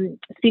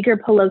Speaker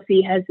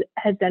Pelosi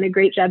has done a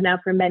great job now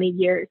for many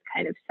years,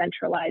 kind of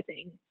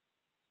centralizing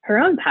her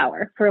own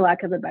power, for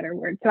lack of a better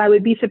word. So I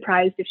would be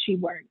surprised if she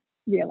weren't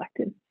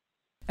reelected.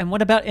 And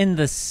what about in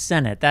the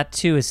Senate? That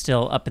too is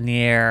still up in the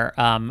air.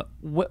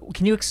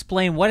 Can you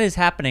explain what is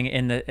happening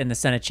in the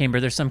Senate chamber?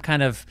 There's some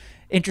kind of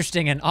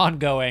interesting and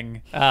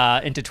ongoing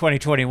into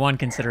 2021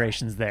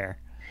 considerations there.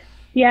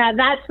 Yeah,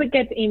 that's what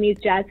gets Amy's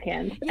jazz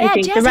hands. Yeah, I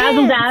think jazz the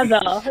razzle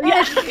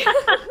hands.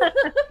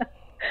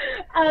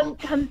 dazzle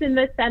comes in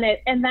the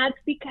Senate, and that's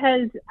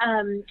because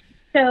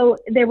so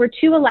there were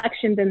 2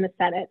 elections in the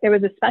Senate. There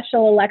was a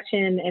special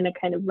election and a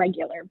kind of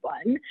regular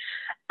one.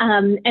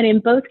 And in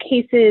both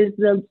cases,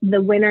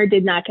 the winner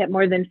did not get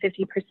more than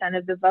 50%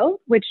 of the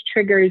vote, which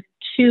triggers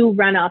 2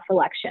 runoff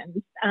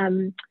elections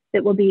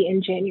that will be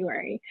in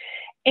January.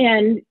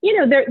 And, you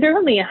know, there are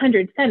only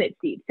 100 Senate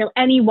seats, so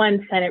any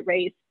one Senate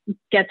race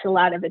gets a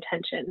lot of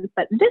attention.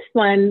 But this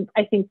one,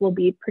 I think, will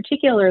be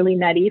particularly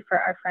nutty for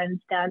our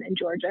friends down in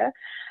Georgia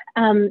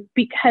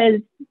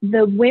because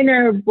the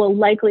winner will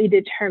likely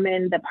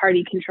determine the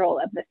party control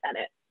of the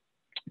Senate.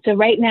 So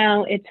right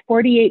now it's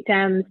 48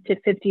 Dems to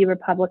 50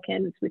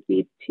 Republicans with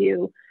these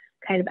 2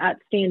 kind of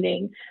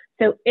outstanding.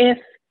 So if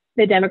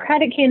the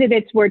Democratic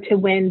candidates were to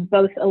win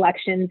both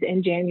elections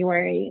in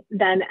January,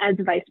 then as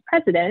Vice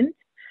President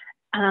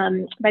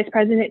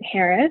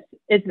Harris,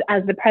 as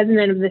the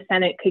president of the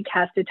Senate, could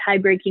cast a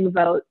tie-breaking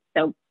vote.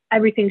 So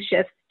everything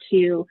shifts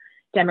to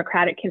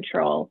Democratic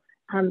control.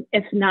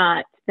 If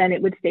not, then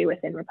it would stay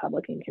within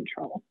Republican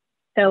control.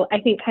 So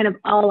I think kind of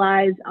all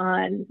eyes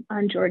on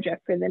Georgia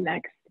for the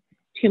next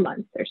 2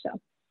 months or so.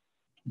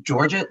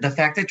 Georgia, the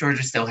fact that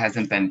Georgia still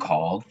hasn't been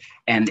called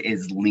and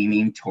is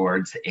leaning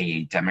towards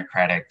a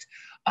Democratic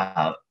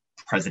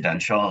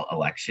presidential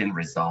election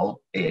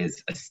result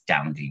is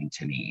astounding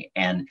to me.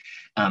 And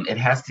it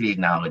has to be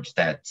acknowledged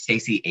that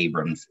Stacey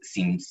Abrams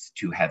seems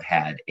to have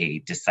had a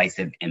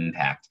decisive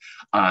impact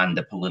on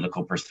the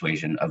political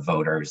persuasion of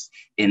voters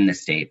in the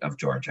state of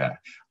Georgia.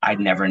 I'd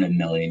never in a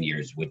million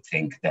years would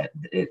think that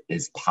it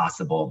is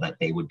possible that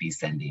they would be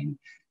sending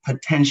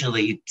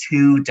potentially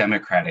 2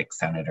 Democratic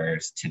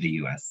senators to the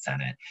US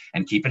Senate.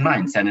 And keep in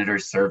mind,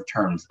 senators serve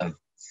terms of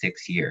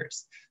 6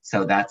 years.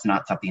 So that's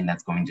not something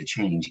that's going to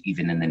change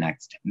even in the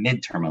next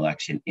midterm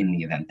election in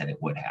the event that it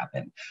would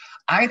happen.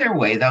 Either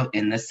way, though,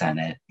 in the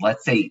Senate,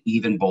 let's say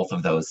even both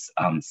of those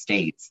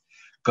states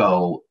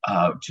go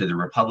to the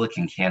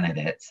Republican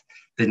candidates,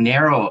 the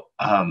narrow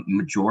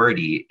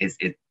majority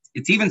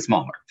it's even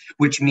smaller,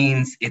 which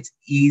means it's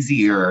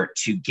easier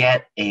to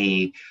get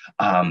a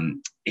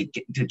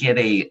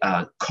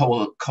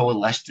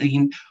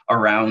coalition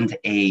around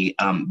a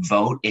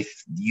vote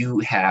if you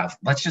have,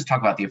 let's just talk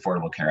about the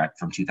Affordable Care Act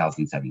from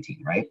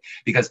 2017, right?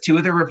 Because 2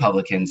 of the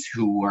Republicans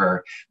who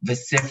were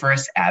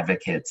vociferous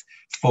advocates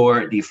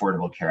for the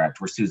Affordable Care Act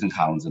were Susan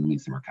Collins and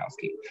Lisa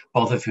Murkowski,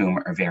 both of whom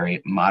are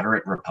very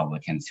moderate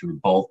Republicans who were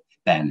both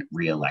then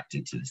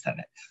reelected to the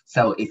Senate.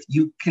 So if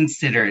you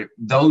consider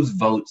those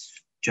votes,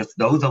 just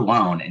those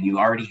alone, and you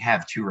already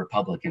have 2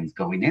 Republicans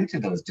going into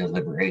those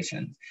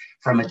deliberations,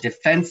 from a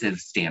defensive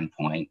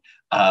standpoint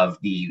of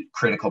the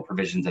critical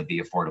provisions of the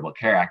Affordable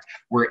Care Act,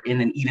 we're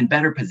in an even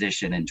better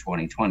position in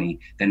 2020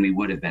 than we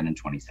would have been in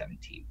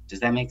 2017.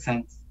 Does that make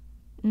sense?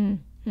 Mm-hmm.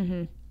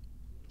 Do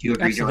you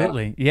agree,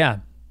 Absolutely, Joelle? yeah.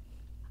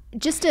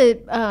 Just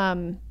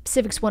a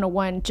Civics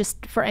 101,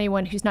 just for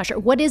anyone who's not sure,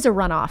 what is a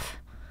runoff?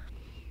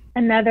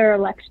 Another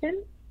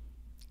election.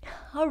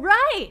 All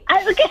right.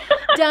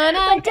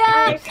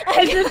 Dun-dun-dun.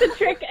 Is this a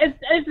trick? Is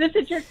this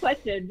a trick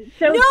question?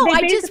 So no,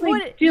 I just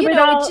want to, Yeah.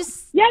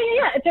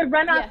 It's a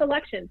runoff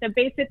election. So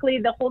basically,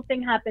 the whole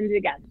thing happens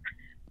again.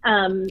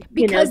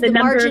 Because the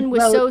margin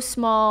was so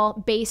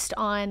small, based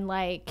on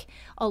like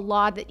a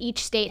law that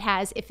each state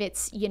has. If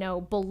it's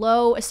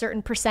below a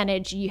certain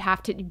percentage, you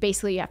have to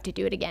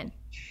do it again.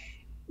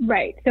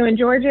 Right. So in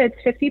Georgia, it's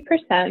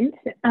 50%.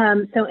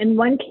 So in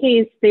one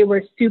case, they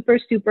were super,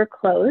 super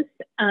close,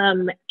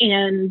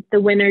 and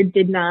the winner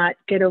did not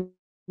get over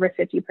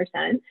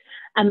 50%.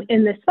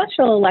 In the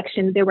special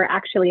election, there were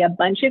actually a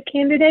bunch of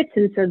candidates,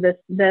 and so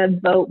the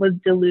vote was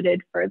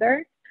diluted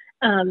further.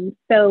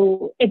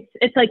 So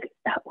it's like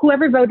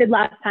whoever voted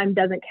last time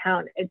doesn't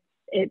count.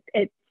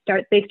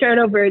 They start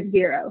over at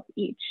 0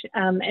 each,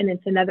 and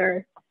it's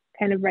another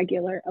kind of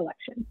regular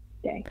election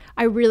day.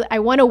 I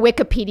want to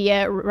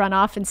Wikipedia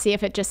runoff and see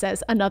if it just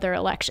says another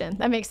election.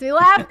 That makes me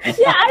laugh.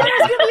 Yeah, I thought it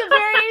was going to be a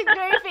very,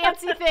 very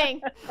fancy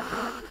thing.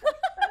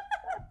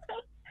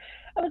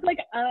 I was like,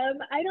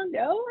 I don't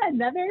know,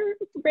 another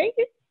race,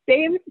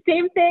 same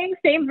thing,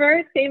 same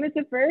verse, same as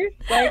the first.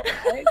 Like,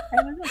 I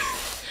don't know.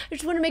 I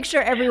just want to make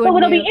sure everyone. But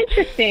what'll be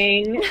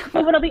interesting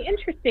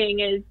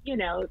is,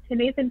 to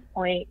Nathan's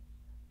point,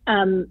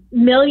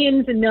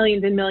 millions and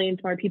millions and millions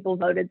more people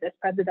voted this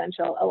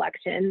presidential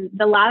election.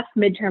 The last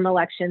midterm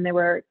election, there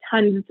were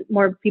tons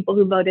more people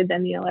who voted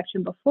than the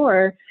election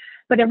before.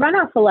 But a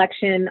runoff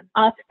election,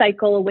 off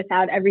cycle,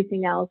 without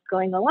everything else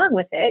going along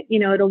with it,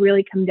 it'll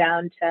really come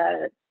down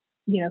to,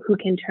 who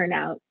can turn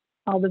out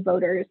all the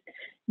voters,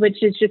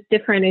 which is just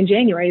different in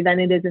January than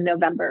it is in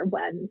November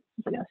when,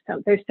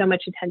 so there's so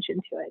much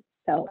attention to it.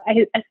 So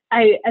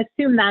I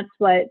assume that's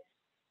what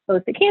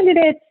both the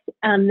candidates,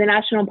 the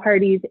national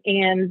parties,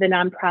 and the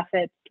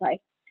nonprofits like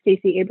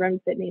Stacey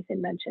Abrams that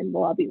Nathan mentioned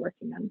will all be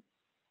working on.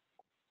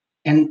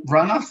 And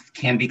runoffs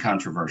can be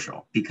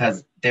controversial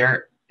because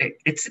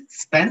it's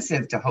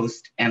expensive to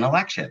host an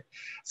election.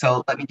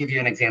 So let me give you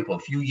an example. A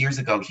few years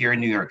ago here in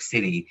New York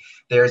City,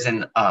 there's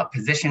a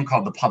position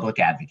called the public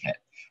advocate.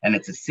 And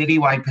it's a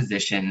citywide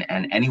position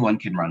and anyone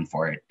can run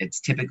for it. It's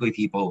typically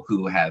people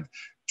who have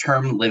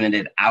term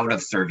limited out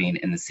of serving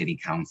in the city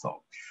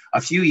council. A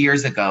few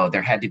years ago,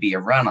 there had to be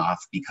a runoff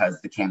because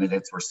the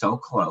candidates were so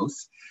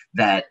close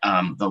that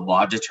the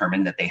law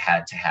determined that they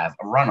had to have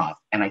a runoff.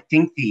 And I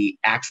think the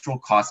actual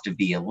cost of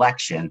the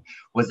election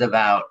was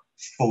about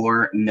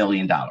 $4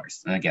 million.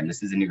 And again,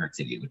 this is in New York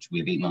City, which we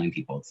have 8 million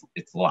people.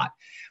 It's a lot.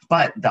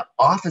 But the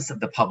Office of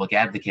the Public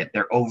Advocate,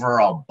 their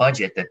overall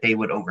budget that they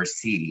would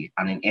oversee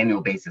on an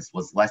annual basis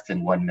was less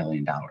than $1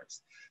 million.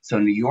 So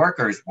New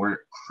Yorkers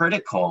were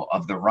critical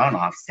of the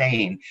runoff,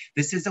 saying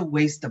this is a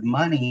waste of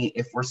money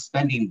if we're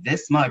spending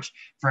this much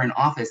for an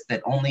office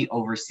that only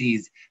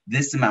oversees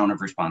this amount of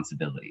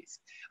responsibilities.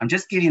 I'm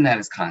just giving that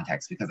as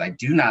context because I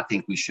do not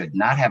think we should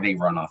not have a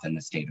runoff in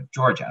the state of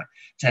Georgia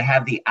to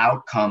have the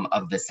outcome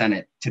of the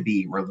Senate to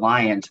be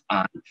reliant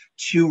on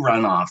 2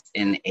 runoffs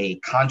in a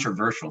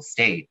controversial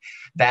state.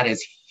 That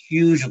is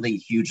hugely,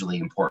 hugely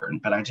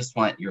important. But I just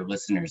want your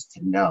listeners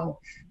to know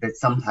that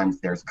sometimes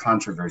there's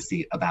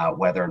controversy about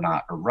whether or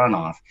not a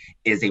runoff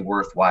is a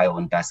worthwhile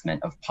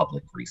investment of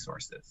public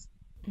resources.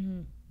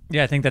 Mm-hmm.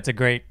 Yeah, I think that's a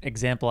great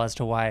example as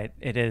to why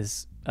it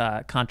is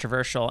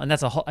controversial. And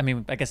that's a whole, I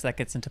mean, I guess that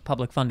gets into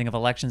public funding of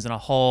elections and a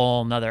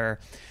whole nother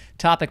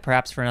topic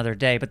perhaps for another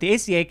day. But the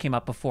ACA came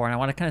up before, and I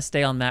want to kind of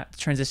stay on that,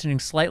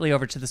 transitioning slightly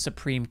over to the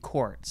Supreme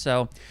Court.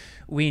 So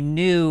we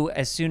knew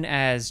as soon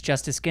as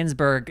Justice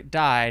Ginsburg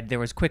died, there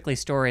was quickly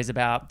stories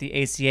about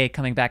the ACA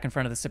coming back in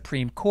front of the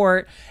Supreme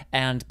Court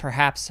and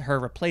perhaps her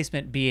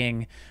replacement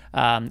being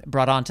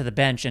brought onto the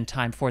bench in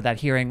time for that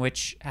hearing,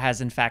 which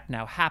has in fact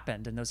now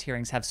happened, and those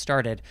hearings have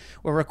started.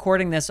 We're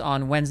recording this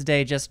on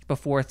Wednesday just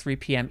before 3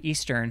 p.m.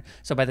 Eastern,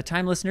 so by the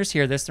time listeners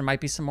hear this, there might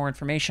be some more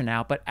information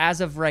out. But as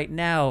of right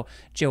now,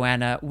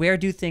 Johanna, where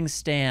do things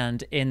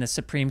stand in the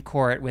Supreme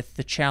Court with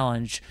the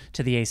challenge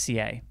to the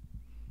ACA?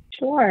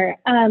 Sure.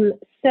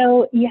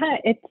 So yeah,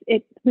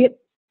 we have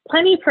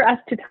plenty for us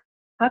to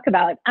talk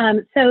about.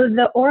 So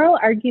the oral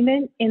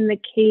argument in the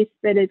case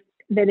that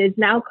is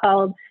now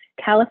called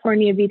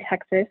California v.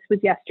 Texas was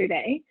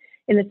yesterday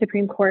in the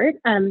Supreme Court,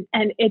 and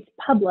it's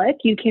public.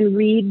 You can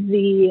read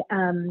the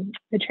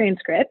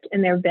transcript,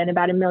 and there have been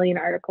about 1 million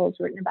articles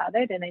written about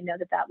it, and I know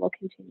that will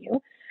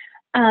continue.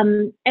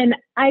 And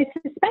I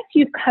suspect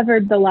you've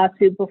covered the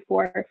lawsuit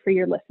before for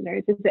your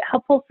listeners. Is it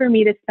helpful for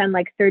me to spend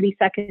like 30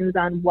 seconds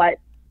on what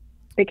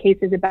the case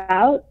is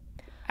about?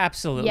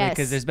 Absolutely,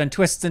 because there's been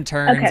twists and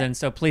turns, and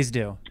so please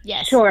do.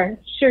 Yes. Sure.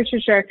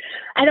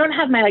 I don't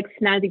have my like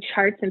snazzy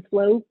charts and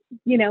flow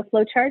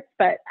charts,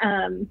 but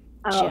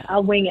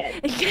I'll wing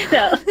it.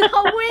 So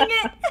I'll wing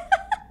it.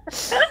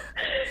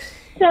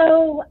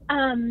 So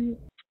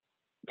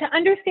to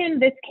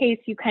understand this case,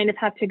 you kind of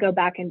have to go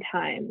back in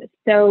time.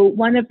 So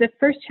one of the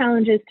first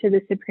challenges to the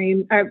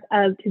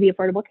to the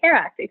Affordable Care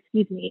Act,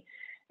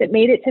 that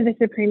made it to the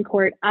Supreme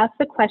Court asked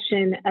the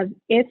question of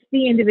if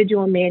the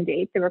individual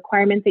mandate, the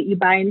requirement that you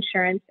buy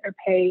insurance or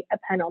pay a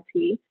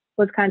penalty,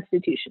 was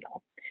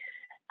constitutional.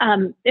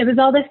 It was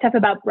all this stuff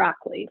about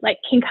broccoli. Like,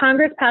 can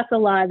Congress pass a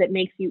law that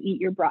makes you eat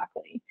your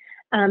broccoli?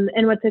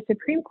 And what the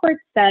Supreme Court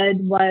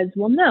said was,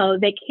 well, no,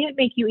 they can't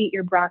make you eat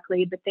your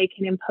broccoli, but they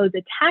can impose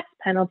a tax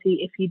penalty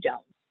if you don't.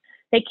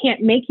 They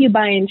can't make you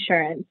buy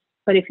insurance,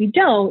 but if you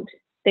don't,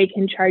 they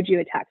can charge you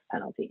a tax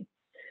penalty.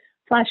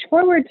 Flash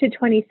forward to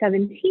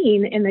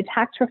 2017, in the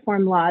tax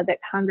reform law that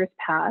Congress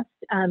passed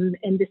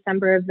in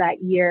December of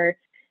that year,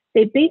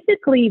 they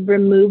basically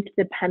removed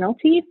the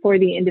penalty for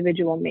the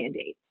individual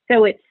mandate.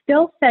 So it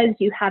still says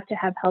you have to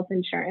have health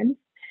insurance,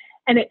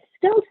 and it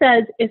still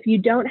says if you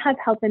don't have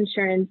health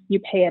insurance, you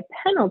pay a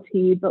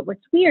penalty. But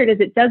what's weird is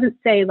it doesn't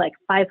say like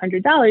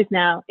 $500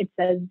 now, it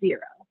says $0.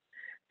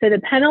 So the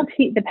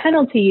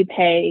penalty you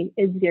pay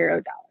is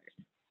 $0.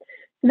 So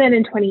then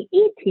in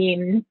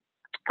 2018,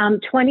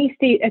 20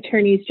 state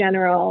attorneys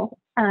general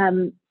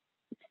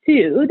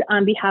sued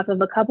on behalf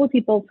of a couple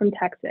people from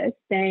Texas,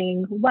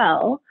 saying,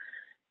 well,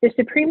 the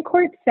Supreme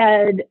Court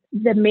said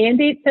the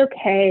mandate's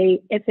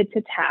okay if it's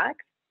a tax.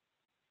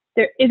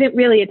 There isn't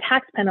really a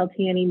tax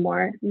penalty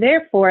anymore.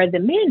 Therefore, the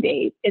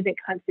mandate isn't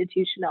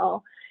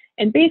constitutional.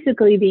 And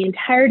basically, the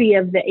entirety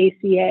of the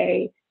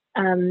ACA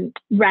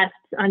rests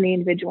on the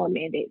individual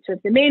mandate. So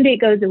if the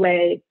mandate goes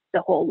away,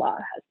 the whole law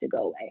has to go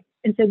away.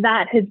 And so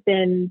that has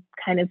been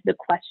kind of the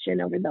question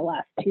over the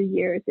last 2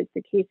 years if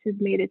the case has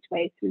made its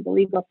way through the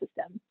legal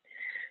system.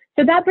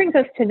 So that brings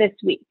us to this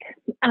week,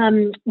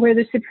 where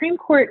the Supreme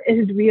Court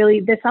is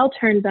really, this all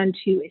turns on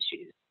two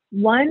issues.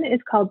 One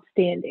is called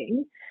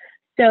standing.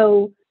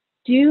 So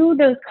do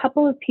those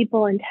couple of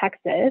people in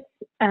Texas,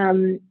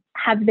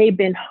 have they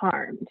been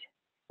harmed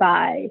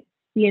by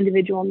the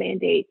individual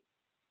mandate,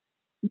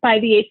 by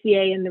the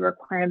ACA and the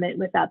requirement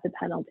without the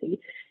penalty?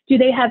 Do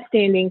they have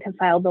standing to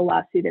file the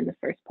lawsuit in the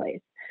first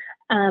place?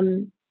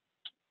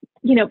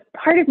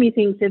 Part of me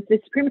thinks if the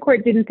Supreme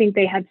Court didn't think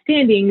they had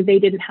standing, they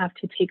didn't have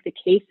to take the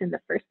case in the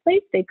first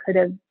place. They could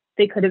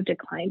have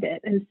declined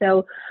it. And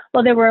so,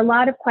 while there were a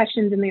lot of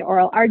questions in the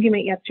oral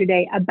argument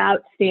yesterday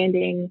about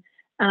standing,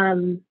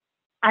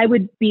 I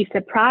would be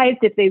surprised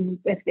if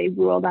they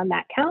ruled on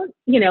that count.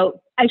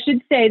 I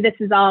should say this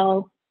is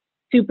all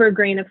super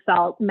grain of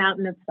salt,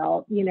 mountain of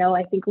salt.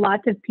 I think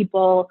lots of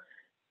people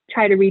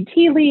try to read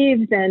tea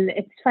leaves, and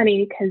it's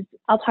funny because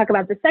I'll talk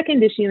about the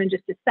second issue in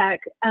just a sec.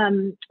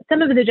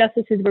 Some of the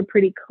justices were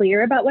pretty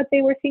clear about what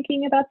they were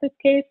thinking about this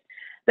case,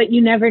 but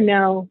you never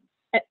know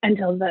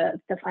until the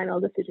final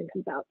decision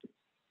comes out.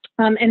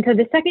 And so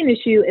the second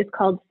issue is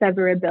called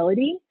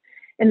severability.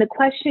 And the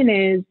question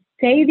is,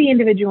 say the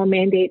individual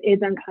mandate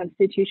is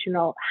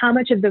unconstitutional, how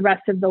much of the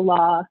rest of the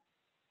law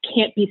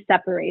can't be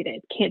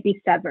separated, can't be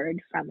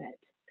severed from it?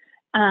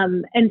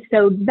 And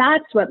so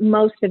that's what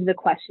most of the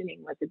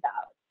questioning was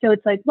about. So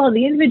it's like, well,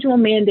 the individual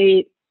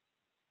mandate,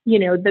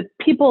 the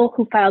people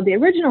who filed the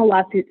original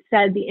lawsuit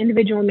said the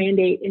individual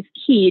mandate is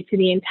key to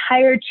the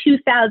entire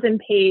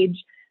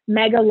 2,000-page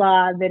mega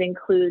law that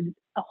includes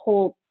a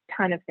whole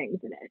ton of things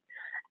in it.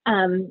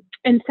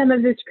 And some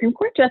of the Supreme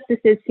Court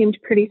justices seemed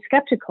pretty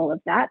skeptical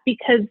of that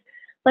because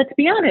let's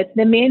be honest,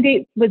 the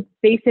mandate was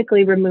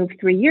basically removed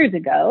 3 years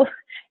ago,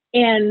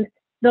 and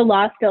the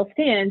law still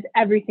stands,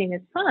 everything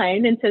is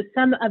fine. And so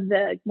some of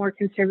the more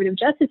conservative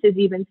justices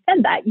even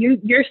said that.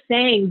 You're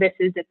saying this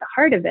is at the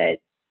heart of it,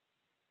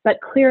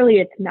 but clearly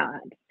it's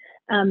not.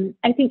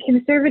 I think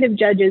conservative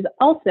judges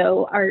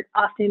also are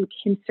often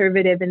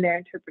conservative in their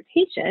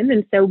interpretation.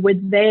 And so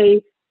would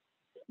they,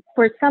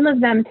 for some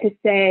of them to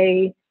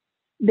say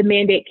the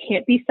mandate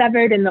can't be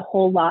severed and the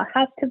whole law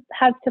has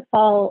to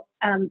fall,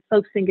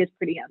 folks think is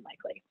pretty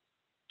unlikely.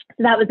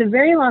 So that was a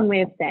very long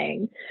way of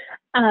saying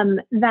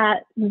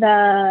that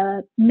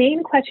the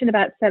main question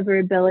about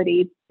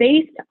severability,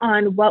 based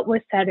on what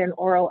was said in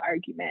oral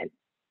argument,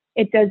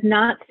 it does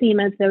not seem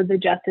as though the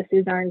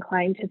justices are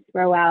inclined to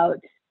throw out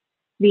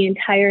the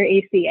entire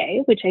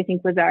ACA, which I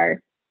think was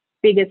our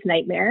biggest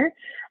nightmare,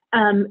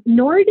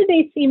 nor do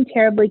they seem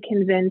terribly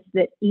convinced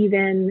that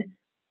even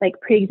like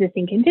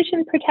pre-existing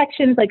condition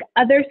protections, like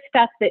other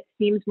stuff that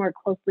seems more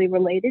closely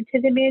related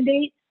to the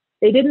mandate,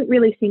 they didn't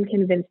really seem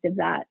convinced of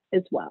that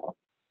as well.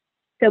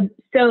 So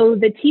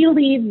the tea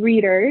leaf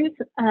readers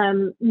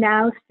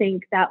now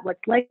think that what's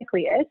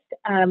likeliest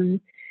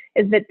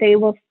is that they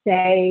will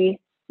say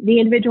the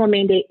individual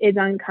mandate is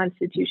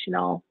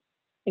unconstitutional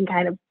and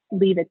kind of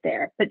leave it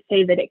there, but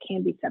say that it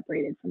can be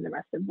separated from the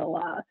rest of the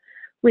law,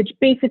 which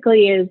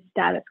basically is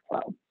status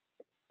quo.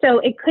 So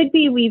it could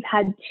be we've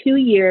had 2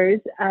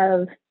 years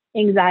of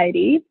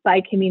anxiety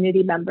by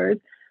community members,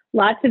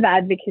 lots of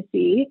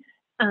advocacy.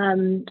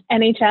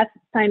 NHS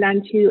signed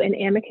on to an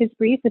amicus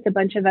brief with a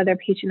bunch of other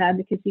patient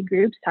advocacy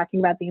groups talking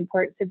about the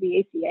importance of the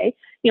ACA.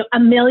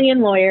 1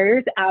 million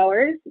lawyers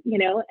hours,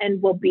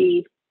 and we'll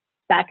be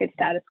back at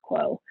status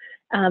quo.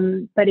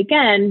 But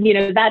again,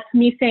 that's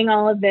me saying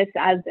all of this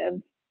as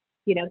of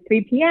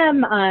 3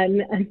 p.m.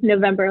 on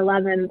November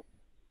 11th.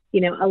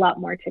 A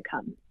lot more to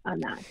come on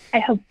that. I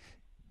hope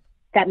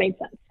that made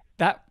sense.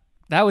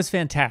 That was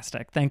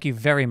fantastic. Thank you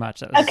very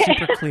much. That was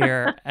super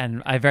clear,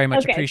 and I very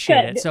much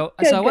appreciate it. So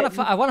I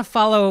want to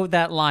follow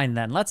that line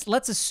then. Let's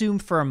assume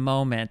for a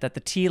moment that the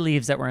tea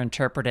leaves that we're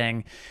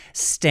interpreting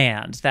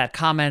stand. That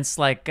comments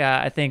like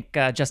I think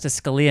Justice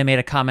Scalia made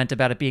a comment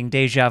about it being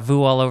deja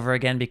vu all over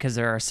again because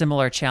there are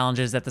similar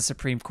challenges that the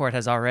Supreme Court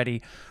has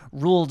already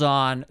ruled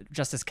on.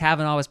 Justice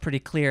Kavanaugh was pretty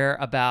clear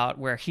about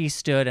where he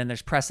stood, and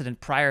there's precedent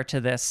prior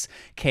to this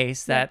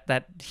case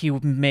that he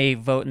may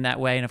vote in that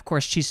way. And of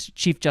course,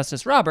 Chief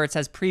Justice Roberts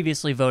has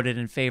previously voted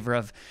in favor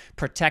of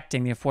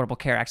protecting the Affordable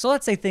Care Act. So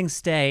let's say things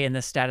stay in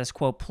the status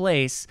quo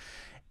place.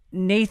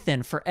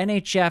 Nathan, for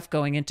NHF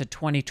going into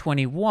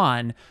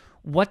 2021,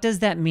 what does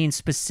that mean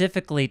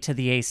specifically to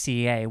the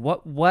ACA?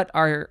 What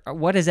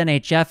is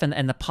NHF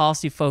and the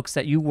policy folks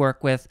that you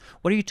work with?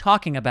 What are you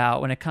talking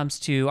about when it comes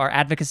to our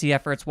advocacy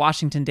efforts,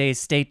 Washington days,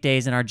 state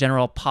days, and our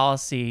general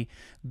policy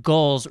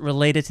goals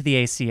related to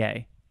the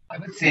ACA? I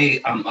would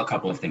say a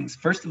couple of things.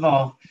 First of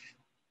all,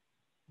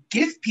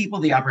 give people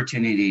the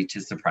opportunity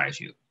to surprise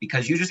you,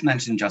 because you just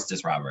mentioned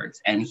Justice Roberts,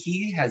 and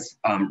he has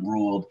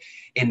ruled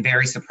in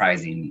very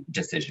surprising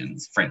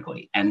decisions,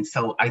 frankly. And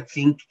so I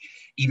think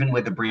even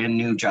with a brand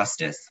new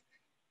justice,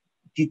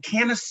 you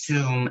can't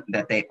assume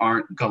that they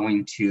aren't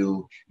going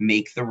to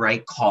make the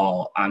right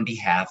call on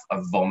behalf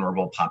of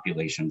vulnerable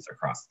populations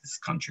across this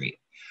country.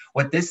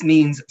 What this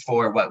means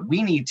for what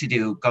we need to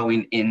do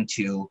going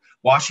into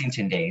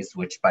Washington days,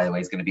 which by the way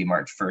is going to be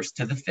March 1st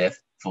to the 5th,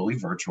 fully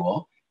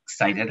virtual.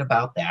 Excited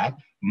about that.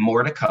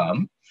 More to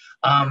come.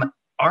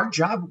 Our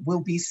job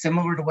will be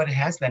similar to what it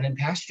has been in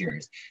past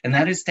years, and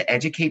that is to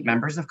educate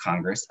members of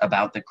Congress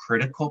about the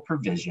critical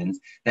provisions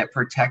that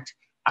protect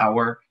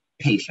our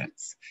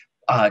patients.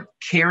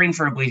 Caring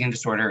for a bleeding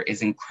disorder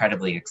is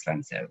incredibly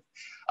expensive.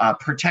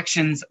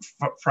 Protections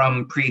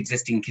from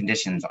pre-existing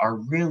conditions are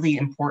really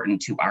important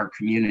to our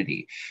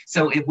community.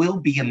 So it will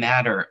be a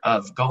matter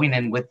of going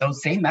in with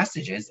those same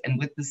messages and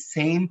with the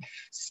same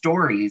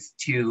stories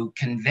to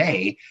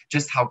convey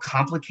just how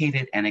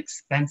complicated and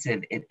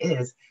expensive it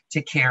is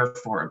to care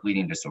for a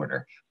bleeding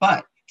disorder.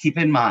 But keep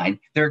in mind,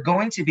 there are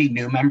going to be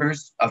new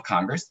members of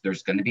Congress,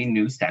 there's going to be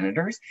new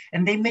senators,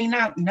 and they may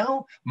not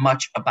know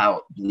much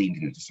about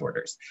bleeding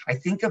disorders. I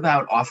think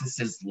about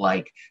offices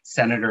like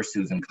Senator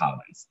Susan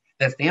Collins.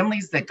 The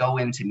families that go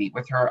in to meet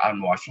with her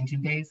on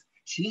Washington days,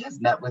 she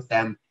has met with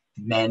them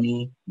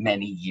many,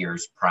 many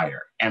years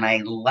prior. And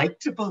I like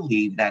to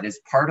believe that is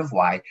part of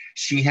why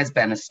she has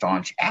been a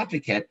staunch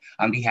advocate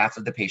on behalf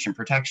of the patient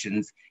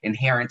protections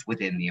inherent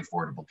within the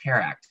Affordable Care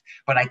Act.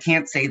 But I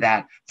can't say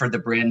that for the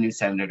brand new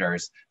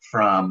senators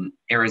from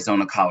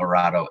Arizona,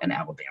 Colorado, and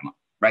Alabama,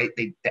 right?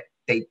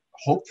 They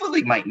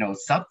hopefully might know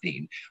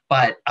something,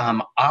 but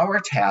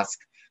our task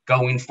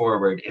going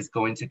forward is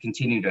going to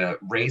continue to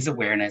raise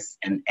awareness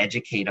and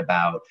educate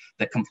about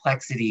the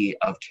complexity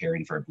of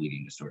caring for a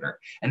bleeding disorder.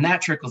 And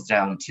that trickles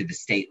down to the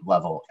state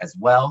level as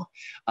well.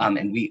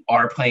 And we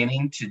are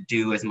planning to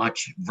do as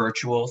much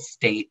virtual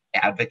state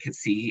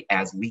advocacy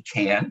as we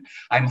can.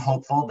 I'm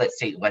hopeful that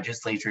state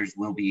legislatures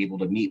will be able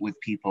to meet with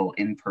people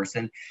in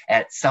person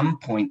at some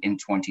point in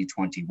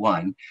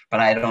 2021, but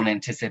I don't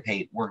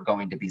anticipate we're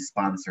going to be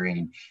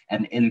sponsoring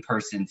an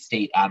in-person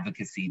state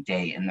advocacy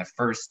day in the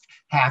first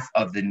half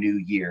of the new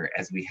year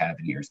as we have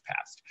in years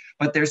past.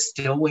 But there's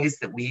still ways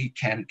that we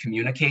can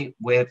communicate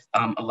with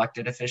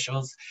elected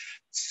officials.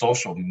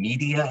 Social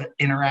media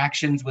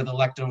interactions with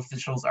elected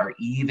officials are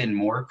even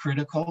more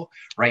critical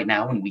right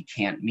now when we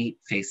can't meet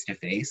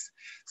face-to-face.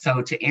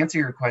 So to answer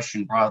your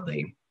question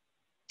broadly,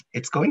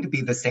 it's going to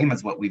be the same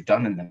as what we've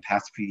done in the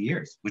past few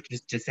years, which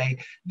is to say,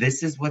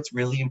 this is what's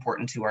really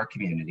important to our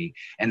community,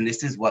 and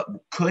this is what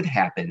could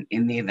happen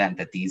in the event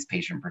that these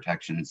patient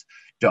protections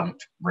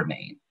don't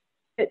remain.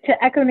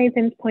 To echo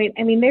Nathan's point,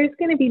 I mean, there's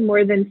going to be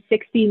more than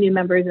 60 new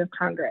members of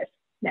Congress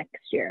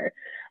next year.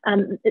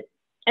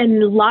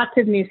 And lots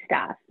of new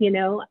staff,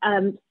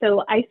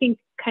 so I think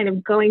kind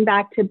of going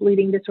back to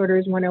Bleeding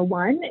Disorders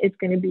 101 is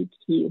going to be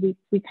key.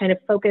 We kind of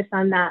focus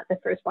on that the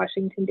first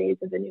Washington days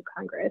of the new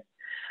Congress.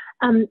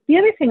 The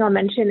other thing I'll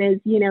mention is,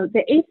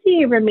 the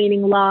ACA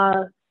remaining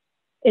law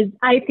is,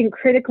 I think,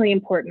 critically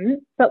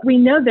important, but we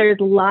know there's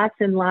lots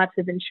and lots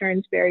of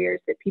insurance barriers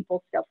that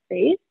people still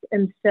face.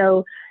 And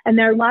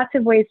there are lots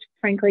of ways,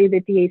 frankly,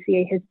 that the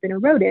ACA has been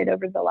eroded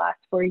over the last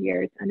 4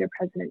 years under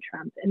President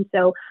Trump. And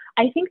so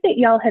I think that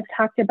y'all have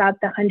talked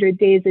about the 100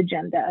 days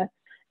agenda,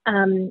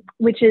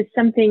 which is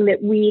something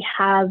that we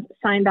have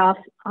signed off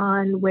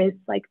on with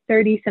like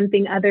 30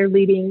 something other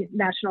leading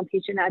national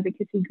patient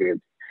advocacy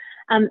groups.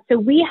 So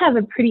we have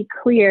a pretty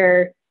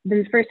clear,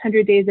 the first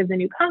 100 days of the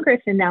new Congress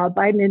and now a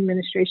Biden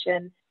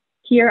administration,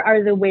 here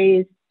are the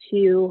ways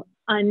to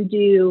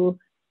undo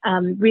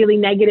really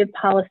negative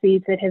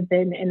policies that have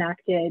been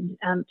enacted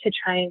to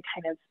try and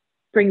kind of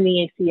bring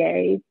the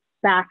ACA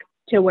back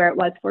to where it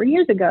was 4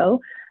 years ago.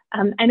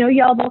 I know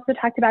y'all have also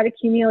talked about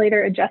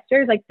accumulator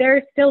adjusters. Like, there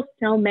are still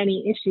so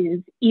many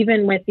issues,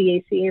 even with the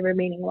ACA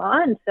remaining law.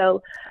 And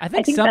so I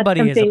think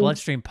somebody is a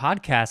Bloodstream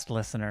podcast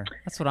listener.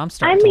 That's what I'm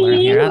starting to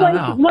learn here. I don't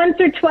know. Once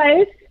or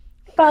twice.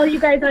 Follow you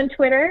guys on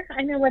Twitter.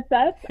 I know what's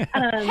up.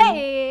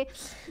 Hey.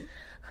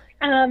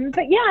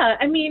 But yeah,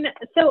 I mean,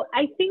 so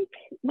I think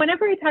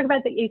whenever I talk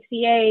about the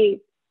ACA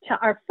to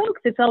our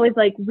folks, it's always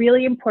like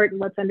really important.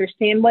 Let's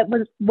understand what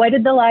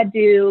did the law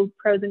do,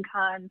 pros and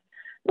cons.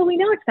 But we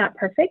know it's not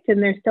perfect,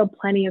 and there's still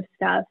plenty of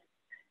stuff,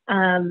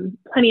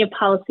 plenty of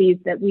policies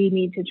that we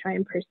need to try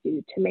and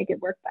pursue to make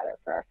it work better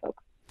for our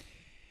folks.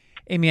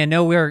 Amy, I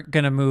know we're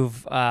going to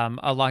move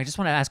along. I just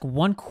want to ask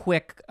one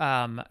quick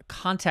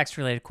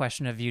context-related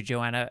question of you,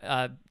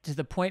 Johanna, to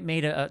the point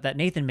that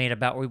Nathan made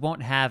about we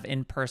won't have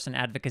in-person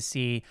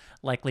advocacy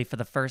likely for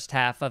the first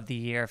half of the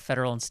year.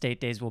 Federal and state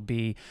days will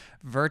be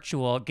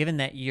virtual. Given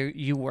that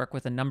you work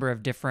with a number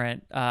of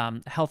different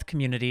health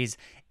communities,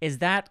 is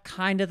that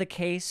kind of the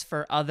case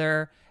for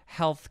other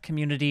health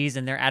communities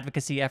and their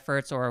advocacy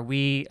efforts, or are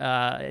we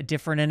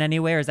different in any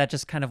way, or is that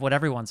just kind of what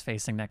everyone's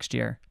facing next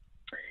year?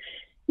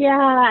 Yeah,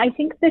 I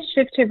think the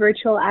shift to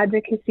virtual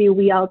advocacy,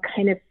 we all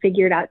kind of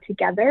figured out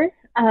together,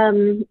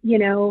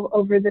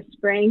 over the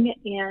spring.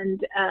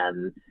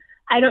 And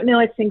I don't know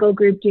a single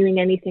group doing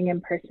anything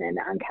in person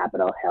on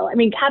Capitol Hill. I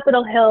mean,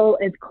 Capitol Hill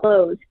is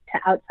closed to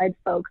outside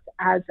folks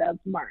as of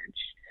March.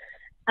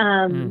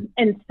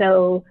 And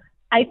so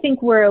I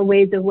think we're a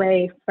ways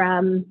away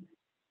from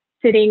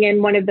sitting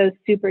in one of those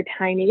super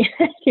tiny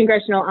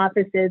congressional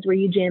offices where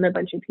you jam a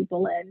bunch of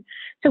people in.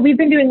 So we've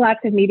been doing lots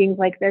of meetings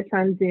like this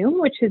on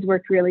Zoom, which has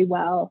worked really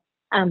well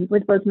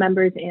with both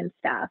members and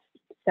staff.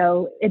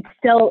 So it's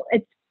not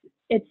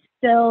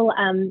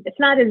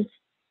as,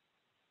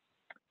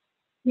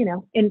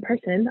 in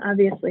person,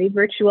 obviously.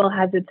 Virtual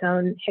has its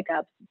own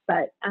hiccups,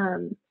 but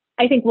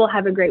I think we'll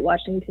have a great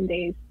Washington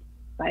days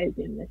via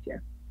Zoom this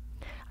year.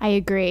 I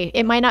agree.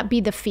 It might not be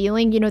the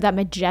feeling, that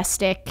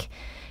majestic,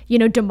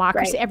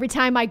 democracy. Right. Every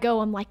time I go,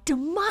 I'm like,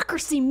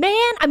 democracy,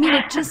 man. I mean,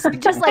 it just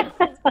like,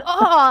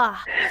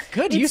 oh,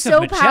 good use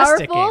of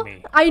majestic, powerful.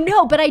 Amy. I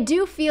know, but I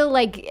do feel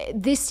like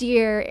this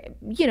year,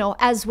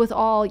 as with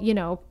all,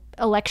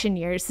 election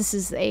years, this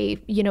is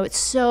it's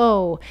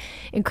so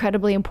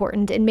incredibly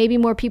important, and maybe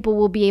more people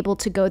will be able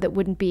to go that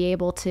wouldn't be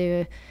able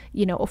to,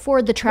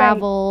 afford the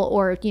travel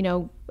or,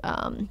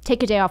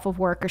 take a day off of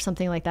work or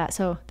something like that.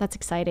 So that's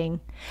exciting.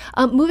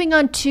 Moving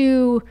on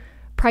to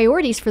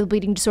priorities for the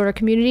bleeding disorder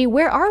community.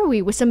 Where are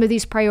we with some of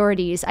these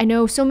priorities? I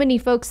know so many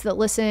folks that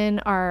listen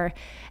are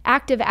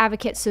active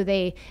advocates, so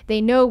they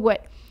know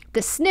what the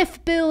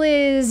SNF bill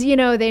is,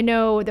 they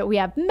know that we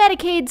have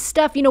Medicaid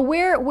stuff,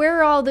 where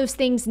are all those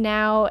things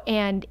now?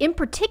 And in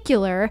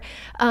particular,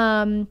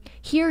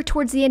 here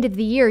towards the end of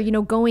the year,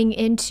 going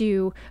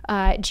into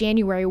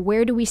January,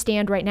 where do we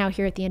stand right now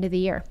here at the end of the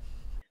year?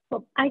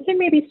 Well, I can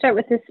maybe start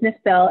with the SNF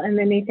bill, and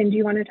then Nathan, do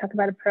you want to talk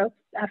about approach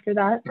after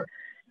that? Sure.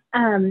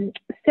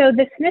 So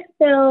the SNF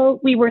bill,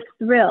 we were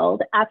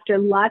thrilled after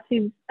lots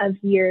of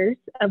years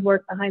of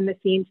work behind the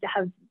scenes to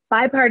have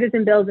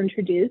bipartisan bills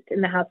introduced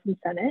in the House and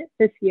Senate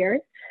this year.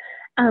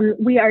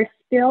 We are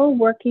still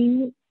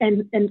working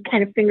and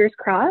kind of fingers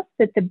crossed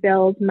that the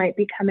bills might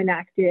become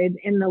enacted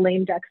in the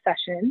lame duck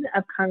session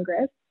of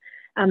Congress,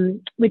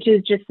 which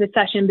is just the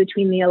session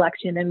between the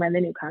election and when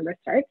the new Congress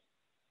starts.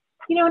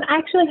 You know, and I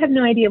actually have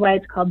no idea why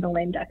it's called the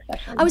lame duck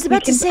session. I was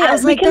about to say, I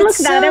was like, that's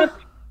so...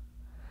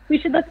 We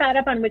should look that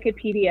up on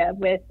Wikipedia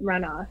with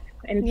runoff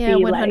and see,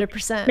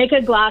 100%. Like, make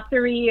a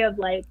glossary of,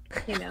 like,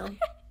 you know.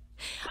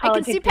 I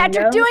can see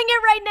Patrick doing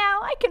it right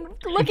now. I can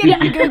look at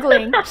it and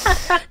Googling.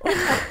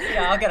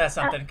 Yeah, I'll get us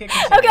something.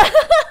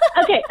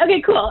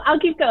 Okay, cool. I'll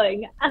keep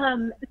going.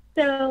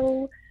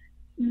 So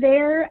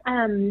the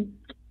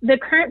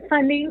current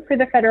funding for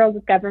the federal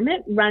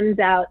government runs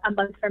out a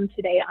month from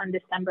today on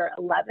December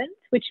 11th,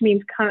 which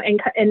means,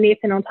 and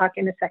Nathan will talk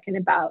in a second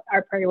about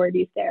our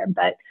priorities there,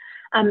 but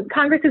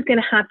Congress is going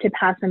to have to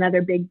pass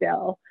another big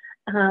bill.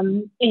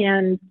 And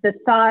the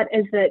thought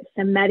is that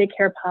some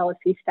Medicare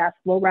policy stuff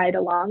will ride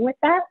along with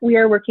that. We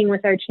are working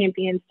with our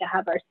champions to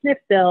have our SNF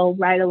bill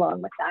ride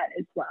along with that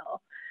as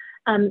well.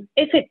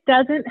 If it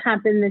doesn't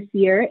happen this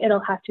year, it'll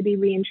have to be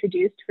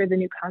reintroduced for the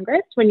new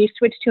Congress. When you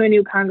switch to a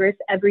new Congress,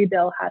 every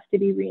bill has to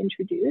be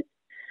reintroduced.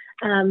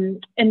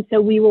 And so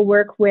we will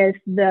work with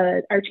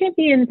our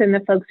champions and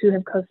the folks who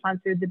have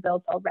co-sponsored the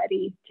bills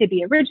already to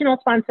be original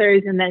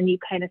sponsors, and then you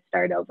kind of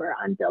start over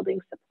on building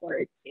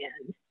support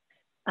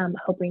and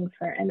hoping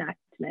for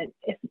enactment.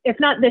 If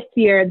not this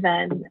year,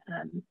 then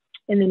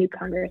in the new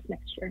Congress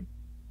next year.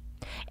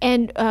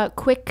 And a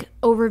quick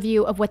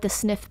overview of what the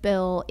SNF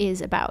bill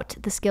is about,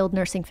 the Skilled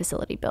Nursing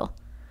Facility Bill.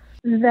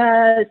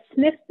 The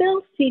SNF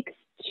bill seeks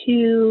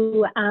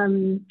to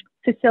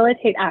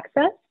facilitate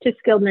access to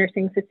skilled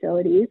nursing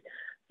facilities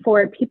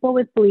for people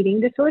with bleeding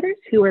disorders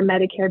who are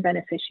Medicare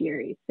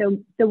beneficiaries. So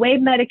the way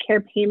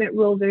Medicare payment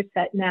rules are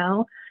set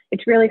now,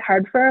 it's really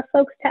hard for our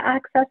folks to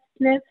access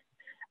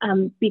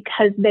SNFs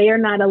because they are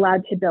not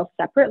allowed to bill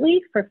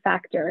separately for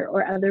factor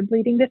or other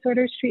bleeding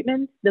disorders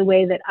treatments the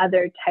way that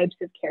other types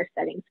of care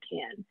settings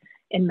can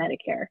in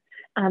Medicare.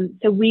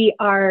 So we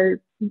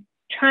are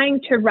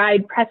trying to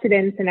ride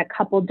precedents in a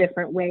couple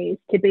different ways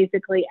to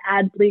basically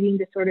add bleeding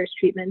disorders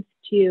treatments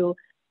to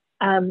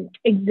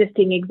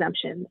existing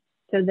exemptions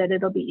so that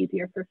it'll be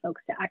easier for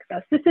folks to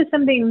access. This is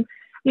something,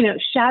 you know,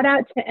 shout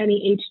out to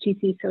any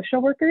HTC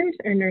social workers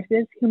or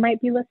nurses who might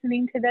be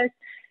listening to this,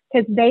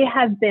 because they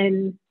have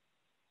been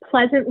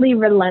pleasantly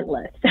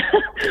relentless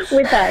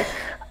with us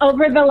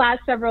over the last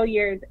several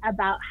years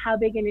about how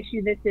big an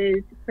issue this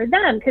is for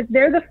them, because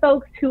they're the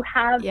folks who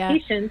have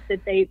patients that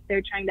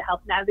they're trying to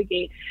help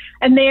navigate,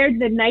 and they're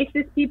the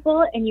nicest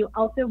people, and you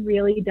also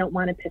really don't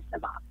want to piss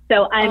them off.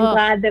 So I'm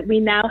glad that we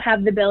now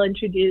have the bill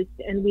introduced,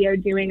 and we are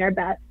doing our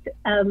best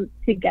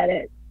to get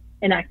it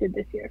enacted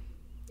this year.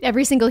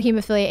 Every single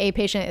hemophilia A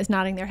patient is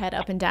nodding their head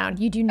up and down.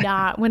 You do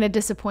not want to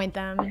disappoint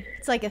them.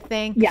 It's like a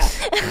thing. Yeah.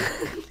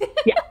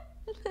 Yeah.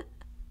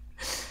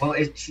 Well,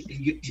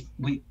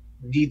 we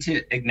need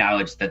to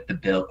acknowledge that the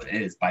bill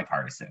is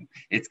bipartisan.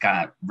 It's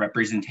got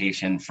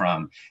representation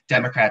from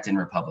Democrats and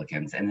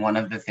Republicans. And one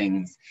of the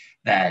things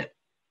that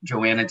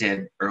Johanna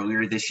did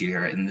earlier this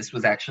year, and this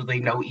was actually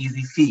no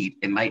easy feat,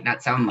 it might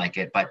not sound like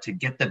it, but to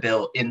get the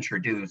bill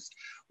introduced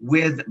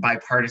with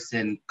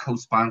bipartisan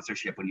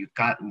co-sponsorship, when you've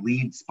got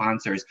lead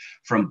sponsors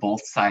from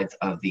both sides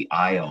of the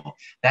aisle,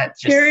 that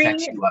just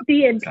sets you up.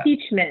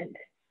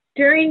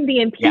 During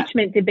the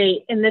impeachment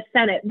debate in the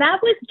Senate, that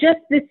was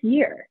just this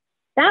year.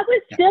 That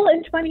was still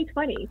in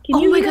 2020.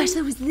 Oh my gosh,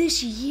 that was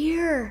this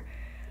year.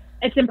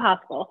 It's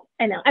impossible.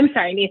 I know. I'm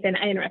sorry, Nathan,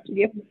 I interrupted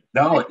you.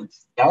 No,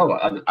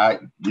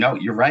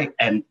 you're right.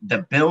 And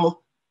the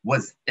bill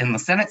was, in the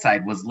Senate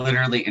side, was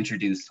literally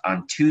introduced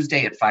on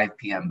Tuesday at 5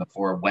 p.m.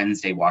 before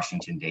Wednesday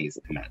Washington days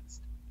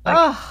commenced.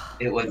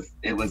 It was,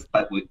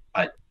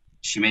 but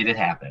she made it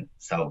happen.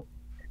 So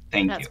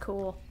thank you. That's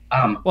cool.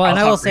 Well, and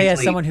I will say,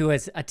 as someone who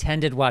has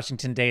attended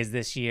Washington Days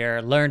this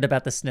year, learned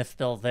about the SNF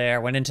bill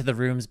there, went into the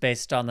rooms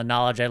based on the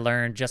knowledge I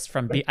learned just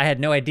from, I had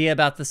no idea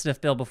about the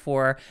SNF bill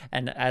before,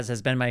 and as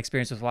has been my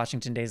experience with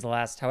Washington Days the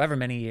last however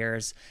many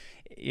years,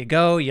 you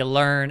go, you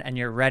learn, and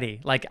you're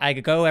ready. Like, I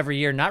go every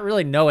year not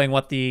really knowing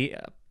what the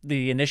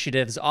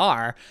initiatives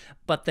are,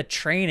 but the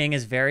training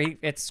is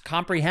it's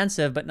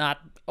comprehensive, but not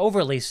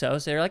overly so.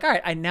 So you're like, all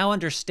right, I now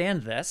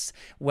understand this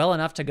well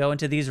enough to go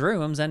into these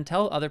rooms and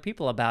tell other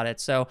people about it.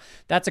 So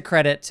that's a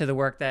credit to the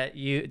work that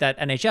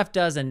NHF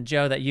does, and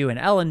Joe, that you and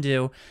Ellen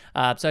do.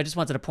 So I just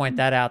wanted to point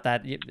that out,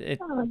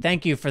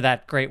 thank you for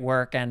that great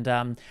work.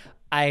 And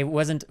I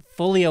wasn't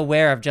fully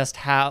aware of just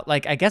how,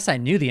 I guess I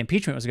knew the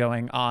impeachment was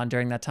going on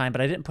during that time,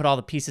 but I didn't put all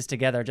the pieces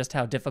together, just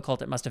how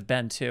difficult it must have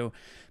been to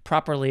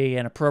properly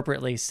and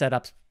appropriately set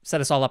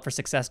us all up for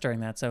success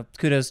during that. So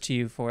kudos to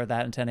you for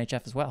that, and to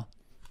NHF as well.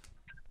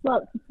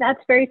 Well,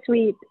 that's very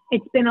sweet.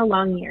 It's been a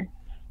long year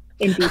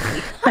in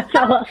DC. That's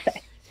all I'll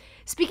say.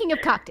 Speaking of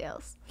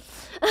cocktails.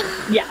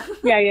 Yeah.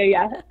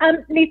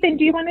 Nathan,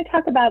 do you want to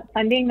talk about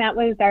funding? That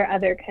was our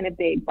other kind of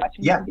big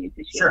Washington Days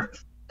issue. Sure.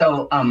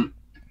 So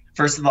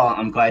First of all,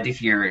 I'm glad to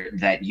hear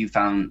that you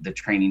found the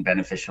training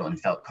beneficial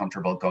and felt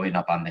comfortable going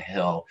up on the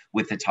Hill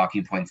with the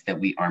talking points that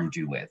we armed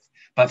you with.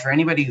 But for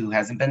anybody who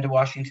hasn't been to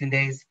Washington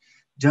Days,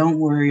 don't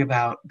worry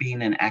about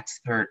being an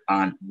expert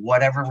on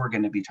whatever we're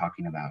going to be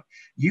talking about.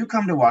 You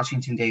come to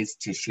Washington Days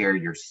to share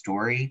your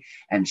story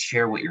and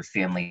share what your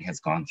family has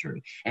gone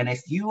through. And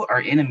if you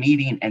are in a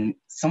meeting and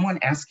someone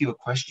asks you a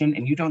question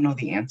and you don't know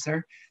the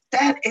answer,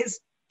 that is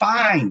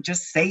fine.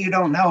 Just say you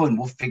don't know and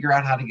we'll figure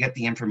out how to get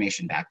the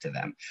information back to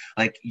them.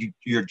 Like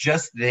you're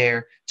just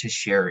there to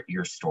share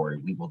your story.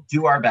 We will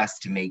do our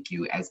best to make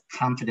you as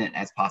confident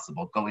as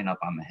possible going up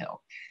on the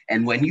Hill.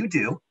 And when you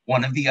do,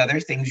 one of the other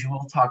things you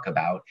will talk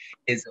about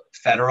is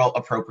federal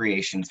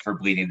appropriations for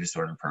bleeding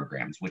disorder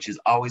programs, which is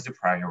always a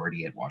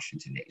priority at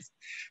Washington Days.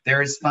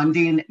 There is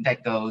funding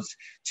that goes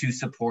to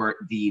support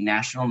the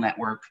National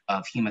Network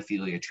of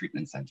Hemophilia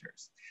Treatment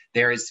Centers.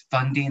 There is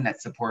funding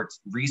that supports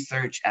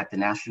research at the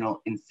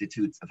National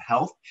Institutes of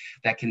Health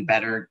that can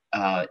better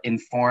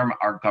inform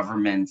our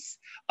government's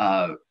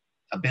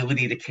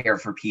ability to care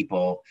for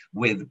people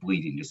with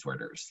bleeding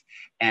disorders.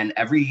 And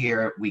every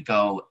year we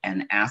go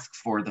and ask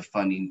for the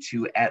funding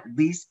to at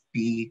least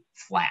be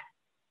flat.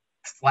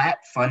 Flat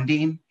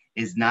funding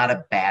is not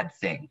a bad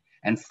thing.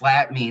 And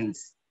flat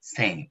means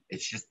same.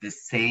 It's just the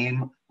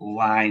same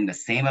line, the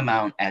same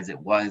amount as it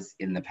was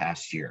in the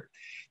past year.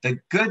 The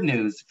good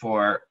news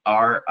for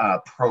our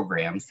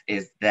programs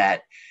is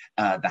that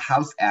the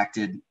House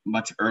acted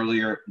much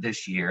earlier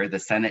this year. The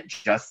Senate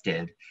just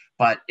did.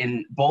 But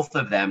in both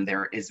of them,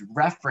 there is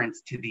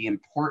reference to the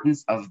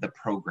importance of the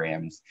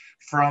programs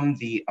from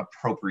the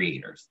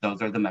appropriators.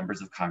 Those are the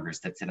members of Congress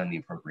that sit on the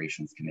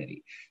Appropriations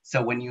Committee.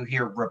 So when you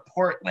hear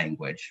report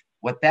language,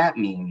 what that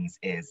means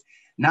is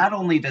not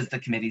only does the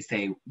committee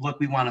say, look,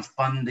 we want to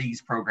fund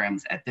these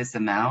programs at this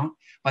amount,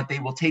 but they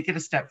will take it a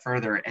step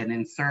further and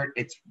insert,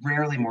 it's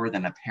rarely more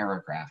than a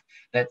paragraph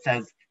that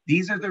says,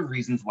 these are the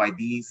reasons why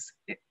these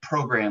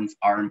programs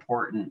are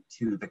important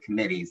to the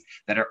committees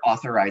that are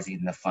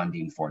authorizing the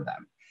funding for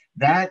them.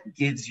 That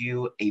gives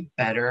you a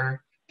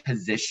better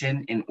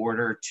position in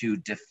order to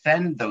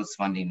defend those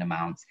funding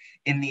amounts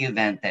in the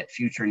event that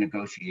future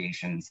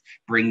negotiations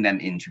bring them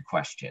into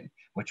question,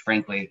 which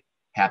frankly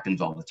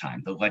happens all the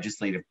time. The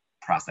legislative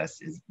process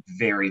is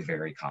very,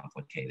 very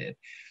complicated.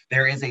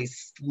 There is a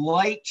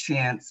slight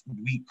chance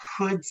we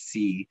could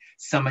see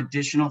some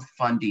additional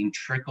funding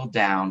trickle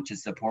down to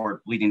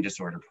support bleeding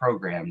disorder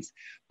programs,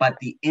 but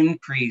the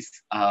increase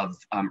of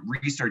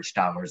research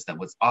dollars that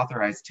was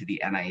authorized to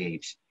the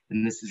NIH,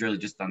 and this is really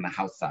just on the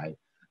House side,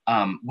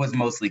 was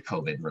mostly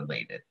COVID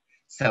related.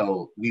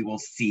 So we will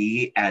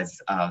see as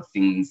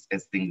things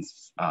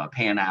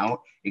pan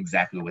out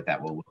exactly what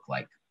that will look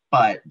like.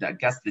 But I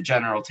guess the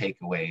general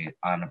takeaway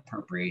on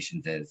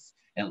appropriations is,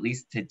 at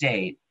least to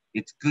date,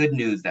 it's good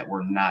news that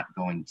we're not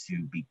going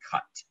to be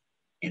cut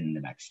in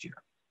the next year.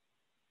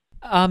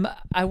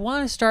 I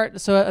want to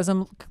start, so as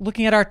I'm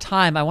looking at our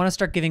time, I want to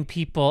start giving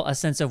people a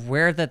sense of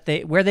where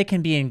they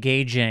can be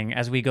engaging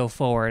as we go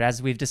forward.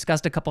 As we've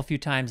discussed a few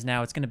times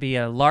now, it's going to be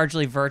a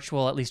largely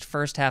virtual, at least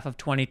first half of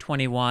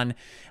 2021,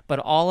 but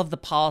all of the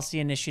policy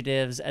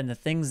initiatives and the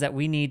things that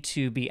we need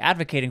to be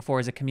advocating for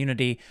as a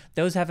community,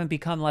 those haven't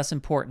become less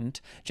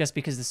important just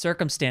because the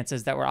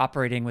circumstances that we're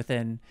operating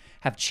within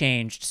have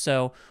changed.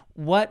 So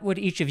what would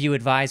each of you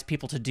advise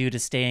people to do to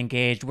stay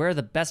engaged? Where are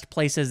the best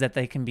places that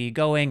they can be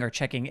going or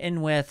checking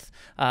in with?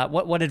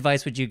 What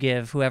advice would you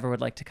give whoever would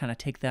like to kind of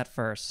take that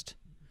first?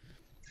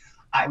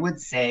 I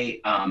would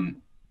say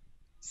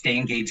stay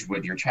engaged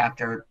with your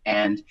chapter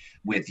and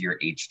with your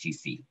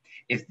HTC.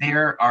 If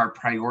there are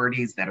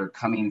priorities that are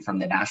coming from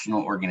the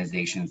national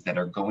organizations that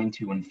are going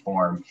to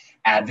inform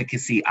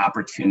advocacy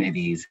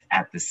opportunities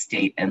at the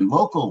state and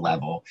local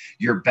level,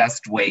 your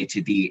best way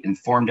to be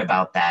informed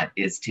about that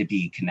is to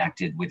be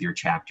connected with your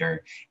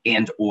chapter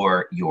and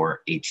or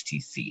your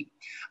HTC.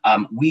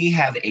 We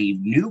have a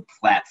new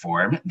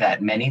platform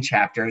that many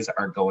chapters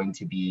are going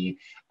to be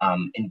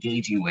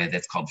engaging with.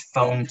 It's called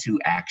Phone to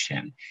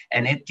Action,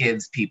 and it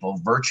gives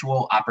people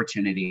virtual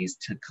opportunities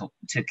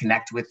to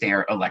connect with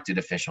their elected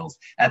officials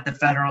at the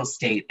federal,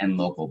 state, and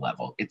local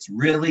level. It's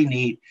really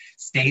neat.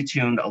 Stay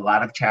tuned. A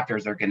lot of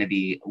chapters are going to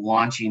be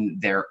launching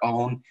their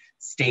own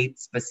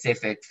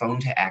state-specific Phone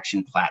to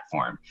Action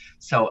platform.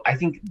 So I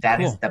think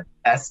that is the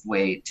best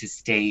way to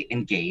stay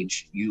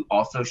engaged. You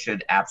also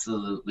should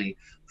absolutely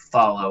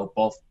follow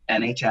both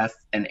NHF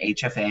and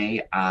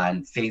HFA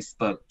on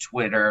Facebook,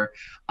 Twitter.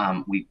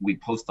 We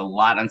post a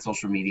lot on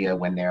social media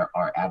when there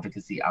are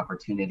advocacy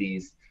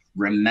opportunities.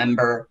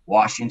 Remember,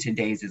 Washington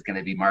Days is going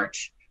to be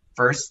March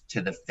 1st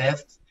to the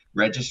 5th.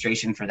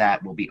 Registration for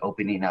that will be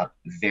opening up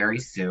very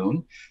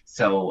soon.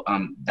 So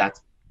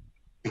that's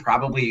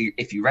probably,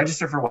 if you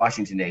register for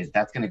Washington Days,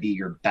 that's going to be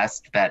your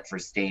best bet for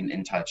staying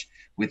in touch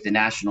with the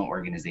national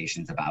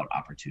organizations about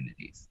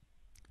opportunities.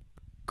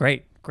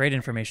 Great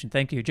information.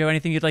 Thank you. Joe,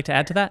 anything you'd like to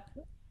add to that?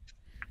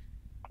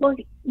 Well,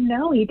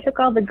 no, you took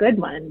all the good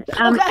ones.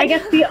 I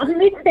guess the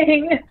only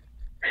thing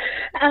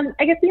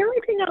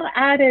I'll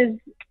add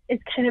is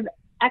kind of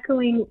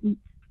echoing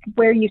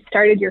where you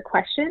started your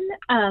question.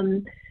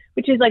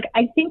 which is like,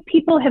 I think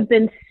people have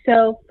been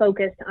so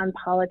focused on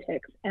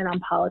politics and on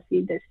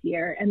policy this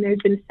year, and there's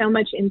been so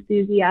much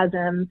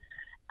enthusiasm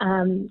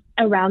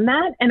around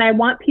that. And I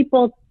want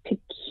people to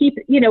keep,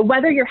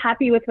 whether you're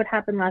happy with what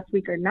happened last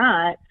week or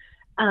not,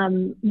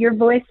 your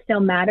voice still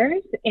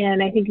matters.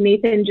 And I think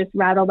Nathan just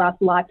rattled off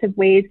lots of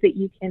ways that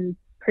you can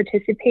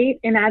participate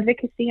in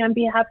advocacy on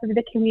behalf of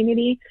the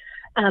community.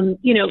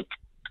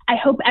 I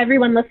hope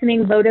everyone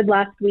listening voted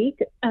last week,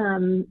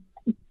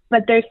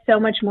 but there's so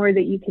much more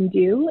that you can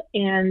do.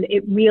 And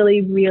it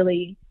really,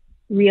 really,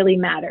 really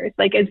matters.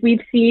 Like, as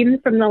we've seen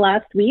from the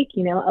last week,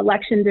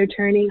 elections are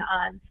turning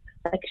on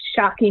like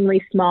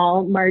shockingly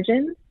small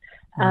margins.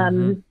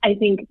 I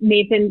think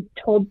Nathan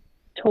told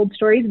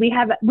stories.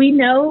 We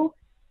know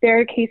there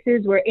are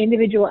cases where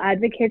individual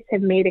advocates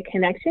have made a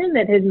connection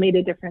that has made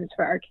a difference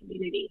for our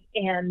community.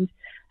 And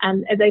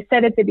as I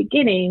said at the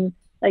beginning,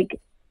 like,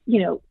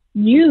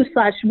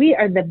 we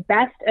are the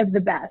best of the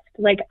best.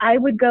 Like, I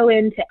would go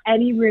into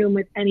any room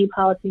with any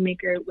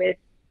policymaker with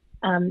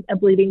a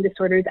bleeding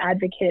disorders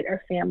advocate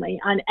or family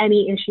on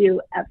any issue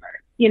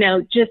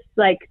ever, just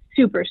like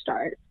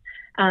superstars.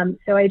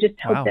 So I just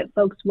hope that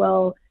folks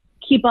will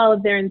keep all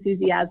of their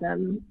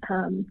enthusiasm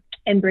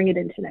and bring it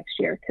into next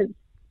year. Because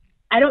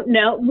I don't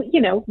know,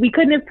 we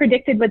couldn't have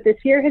predicted what this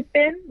year has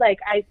been. Like,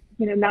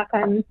 knock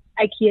on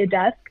IKEA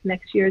desk,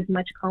 next year is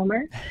much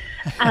calmer.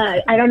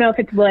 I don't know if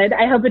it's wood.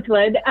 I hope it's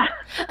wood. I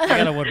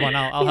got a wood one.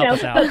 I'll help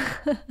us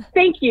out.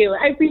 Thank you.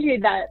 I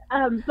appreciate that.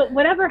 But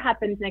whatever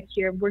happens next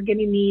year, we're going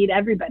to need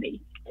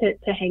everybody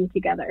to hang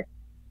together.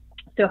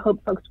 So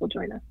hope folks will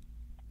join us.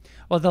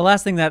 Well, the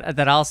last thing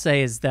that I'll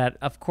say is that,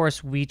 of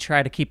course, we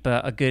try to keep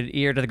a good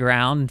ear to the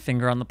ground and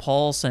finger on the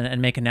pulse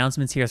and make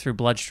announcements here through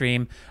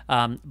Bloodstream.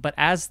 But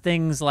as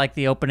things like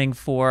the opening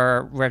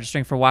for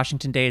registering for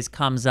Washington Days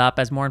comes up,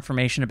 as more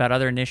information about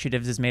other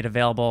initiatives is made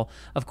available,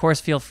 of course,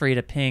 feel free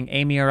to ping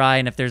Amy or I.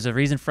 And if there's a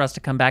reason for us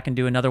to come back and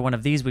do another one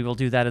of these, we will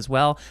do that as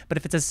well. But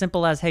if it's as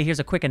simple as, hey, here's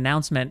a quick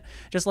announcement,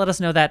 just let us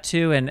know that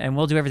too. And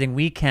we'll do everything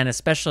we can,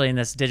 especially in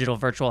this digital,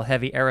 virtual,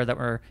 heavy era that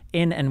we're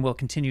in and will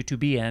continue to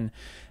be in,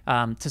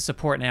 to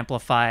support and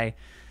amplify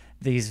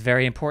these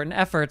very important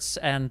efforts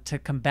and to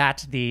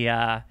combat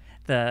the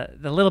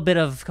little bit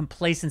of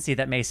complacency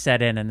that may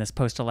set in this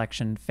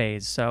post-election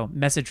phase. So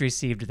message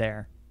received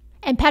there.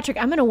 And Patrick,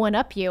 I'm going to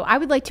one-up you. I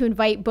would like to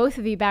invite both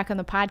of you back on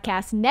the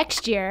podcast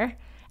next year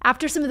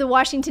after some of the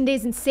Washington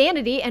Days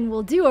insanity, and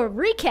we'll do a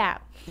recap.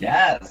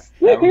 Yes.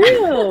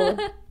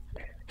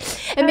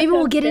 And maybe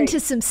we'll get into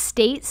some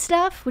state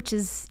stuff, which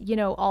is,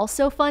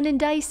 also fun and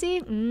dicey.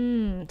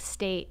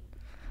 State.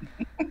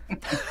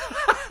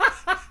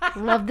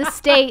 Love the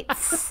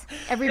states.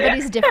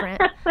 Everybody's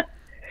different.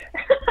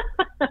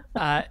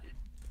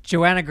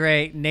 Johanna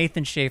Gray,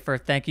 Nathan Shaffer,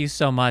 thank you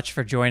so much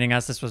for joining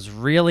us. This was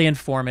really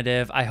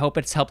informative. I hope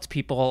it's helped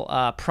people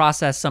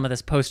process some of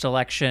this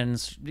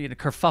post-elections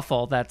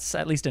kerfuffle that's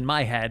at least in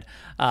my head,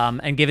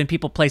 and given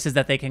people places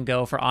that they can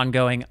go for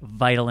ongoing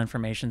vital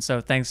information.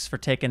 So thanks for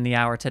taking the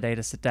hour today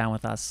to sit down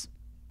with us.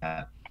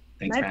 Thanks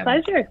My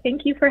pleasure.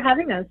 Thank you for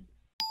having us.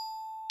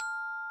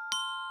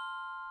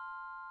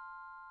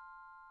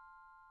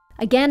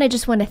 Again, I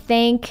just want to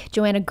thank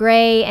Johanna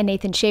Gray and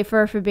Nathan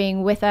Shaffer for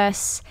being with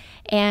us,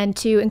 and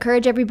to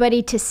encourage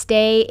everybody to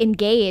stay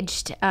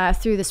engaged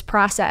through this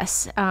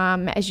process.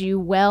 As you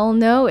well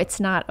know, it's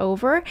not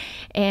over,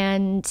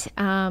 and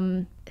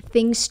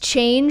things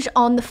change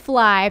on the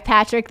fly,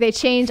 Patrick. They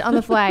change on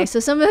the fly. So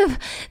some of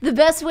the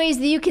best ways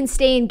that you can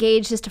stay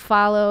engaged is to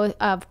follow,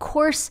 of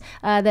course,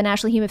 the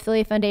National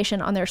Hemophilia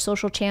Foundation on their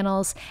social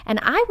channels. And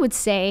I would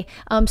say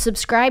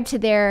subscribe to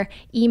their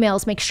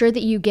emails. Make sure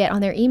that you get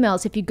on their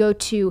emails. If you go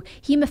to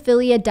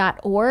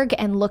hemophilia.org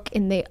and look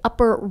in the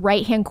upper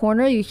right-hand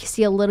corner, you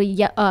see a little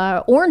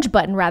orange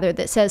button, rather,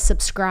 that says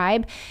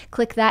subscribe.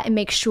 Click that and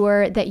make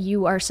sure that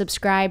you are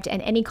subscribed,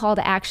 and any call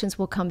to actions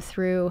will come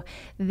through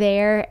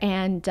there.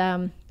 And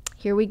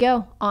here we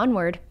go,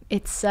 onward.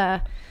 It's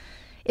a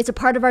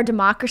part of our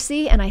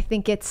democracy, and I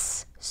think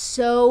it's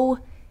so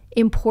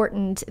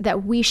important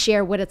that we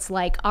share what it's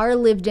like, our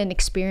lived-in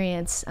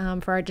experience,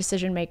 for our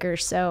decision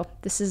makers. So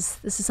this is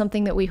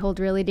something that we hold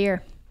really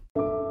dear.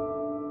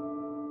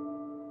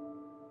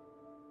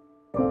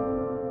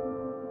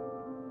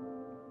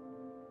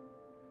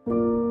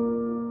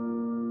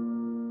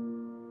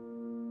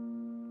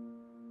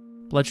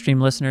 Bloodstream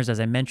listeners,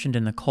 as I mentioned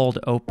in the cold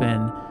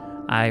open,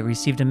 I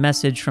received a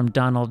message from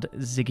Donald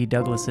Ziggy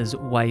Douglas's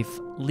wife,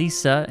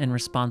 Lisa, in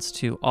response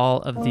to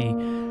all of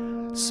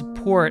the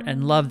support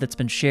and love that's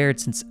been shared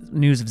since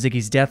news of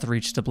Ziggy's death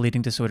reached the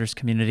bleeding disorders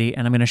community,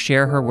 and I'm going to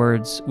share her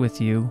words with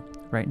you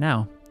right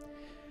now.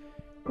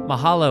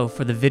 Mahalo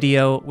for the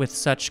video with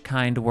such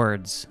kind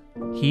words.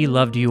 He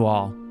loved you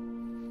all.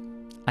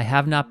 I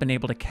have not been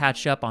able to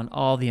catch up on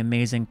all the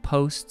amazing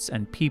posts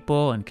and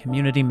people and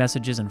community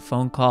messages and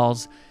phone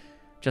calls,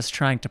 just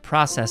trying to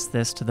process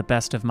this to the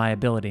best of my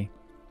ability.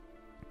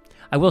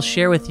 I will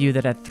share with you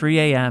that at 3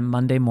 a.m.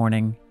 Monday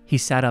morning, he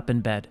sat up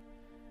in bed.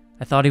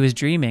 I thought he was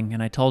dreaming,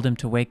 and I told him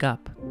to wake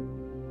up.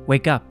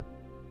 Wake up.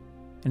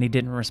 And he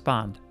didn't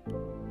respond.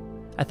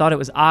 I thought it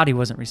was odd he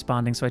wasn't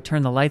responding, so I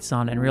turned the lights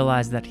on and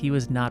realized that he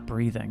was not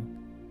breathing.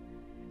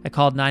 I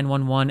called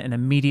 911 and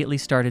immediately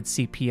started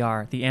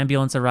CPR. The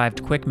ambulance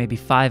arrived quick, maybe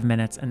 5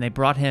 minutes, and they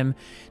brought him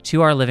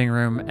to our living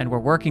room and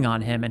were working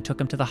on him and took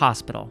him to the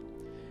hospital.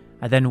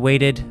 I then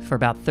waited for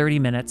about 30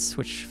 minutes,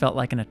 which felt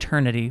like an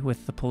eternity,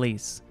 with the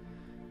police.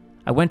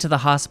 I went to the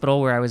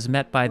hospital where I was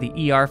met by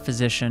the ER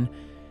physician,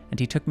 and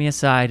he took me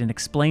aside and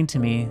explained to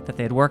me that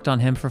they had worked on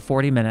him for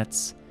 40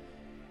 minutes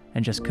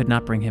and just could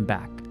not bring him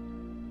back.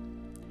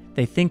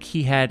 They think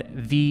he had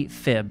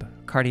V-fib,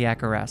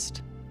 cardiac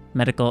arrest.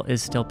 Medical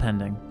is still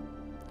pending.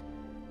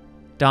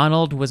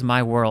 Donald was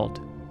my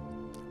world.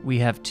 We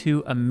have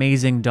 2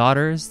 amazing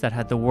daughters that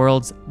had the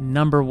world's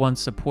 #1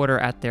 supporter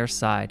at their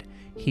side.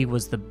 He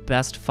was the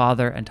best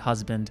father and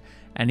husband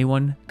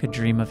anyone could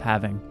dream of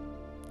having.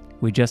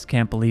 We just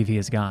can't believe he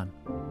is gone.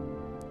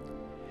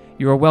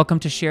 You are welcome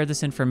to share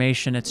this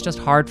information. It's just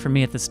hard for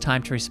me at this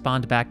time to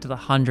respond back to the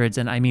hundreds,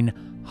 and I mean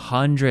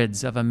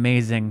hundreds of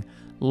amazing,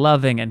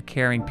 loving, and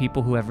caring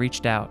people who have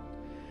reached out.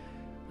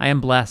 I am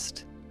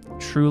blessed,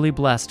 truly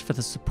blessed, for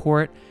the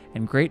support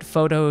and great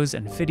photos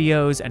and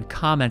videos and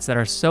comments that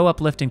are so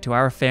uplifting to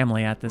our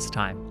family at this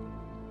time.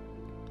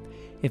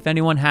 If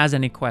anyone has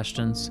any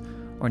questions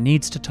or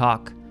needs to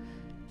talk,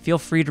 feel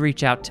free to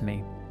reach out to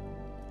me.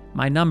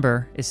 My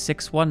number is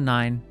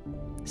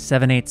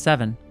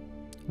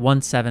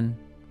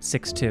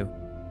 619-787-1762.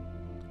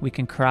 We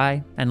can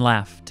cry and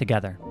laugh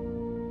together.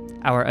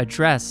 Our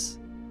address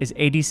is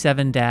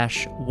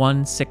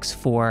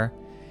 87-164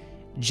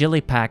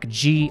 Gilipake,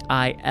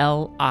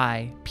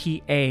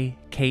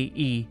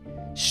 Gilipake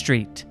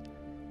Street.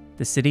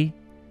 The city,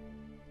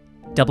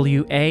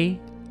 Waianae,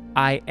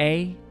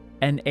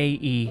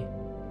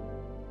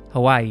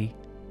 Hawaii,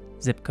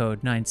 zip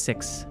code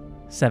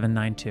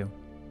 96792.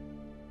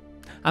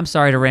 I'm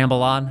sorry to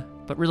ramble on,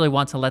 but really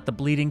want to let the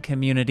bleeding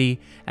community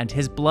and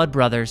his blood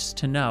brothers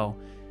to know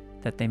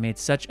that they made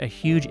such a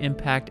huge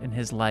impact in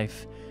his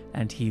life,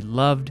 and he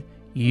loved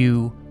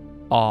you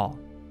all.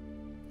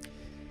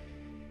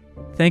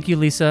 Thank you,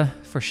 Lisa,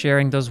 for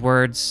sharing those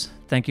words.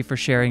 Thank you for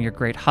sharing your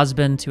great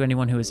husband. To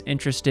anyone who is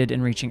interested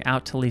in reaching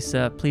out to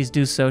Lisa, please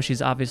do so.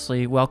 She's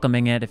obviously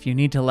welcoming it. If you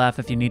need to laugh,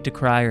 if you need to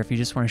cry, or if you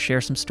just want to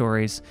share some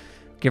stories,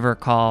 give her a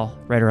call,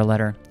 write her a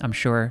letter. I'm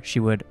sure she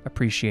would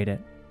appreciate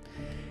it.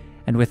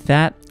 And with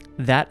that,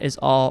 that is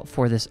all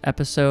for this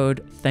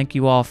episode. Thank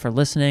you all for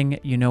listening.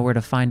 You know where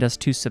to find us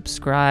to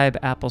subscribe: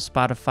 Apple,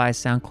 Spotify,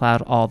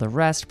 SoundCloud, all the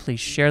rest. Please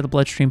share the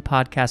Bloodstream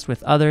podcast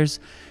with others.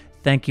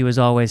 Thank you, as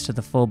always, to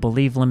the full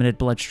Believe Limited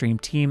Bloodstream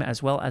team,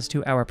 as well as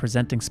to our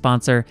presenting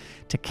sponsor,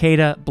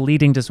 Takeda,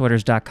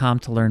 bleedingdisorders.com,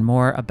 to learn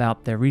more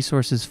about their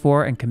resources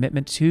for and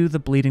commitment to the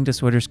bleeding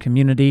disorders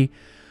community.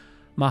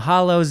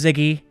 Mahalo,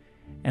 Ziggy,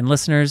 and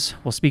listeners,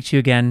 we'll speak to you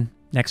again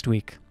next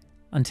week.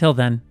 Until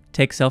then,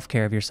 take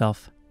self-care of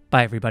yourself.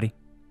 Bye, everybody.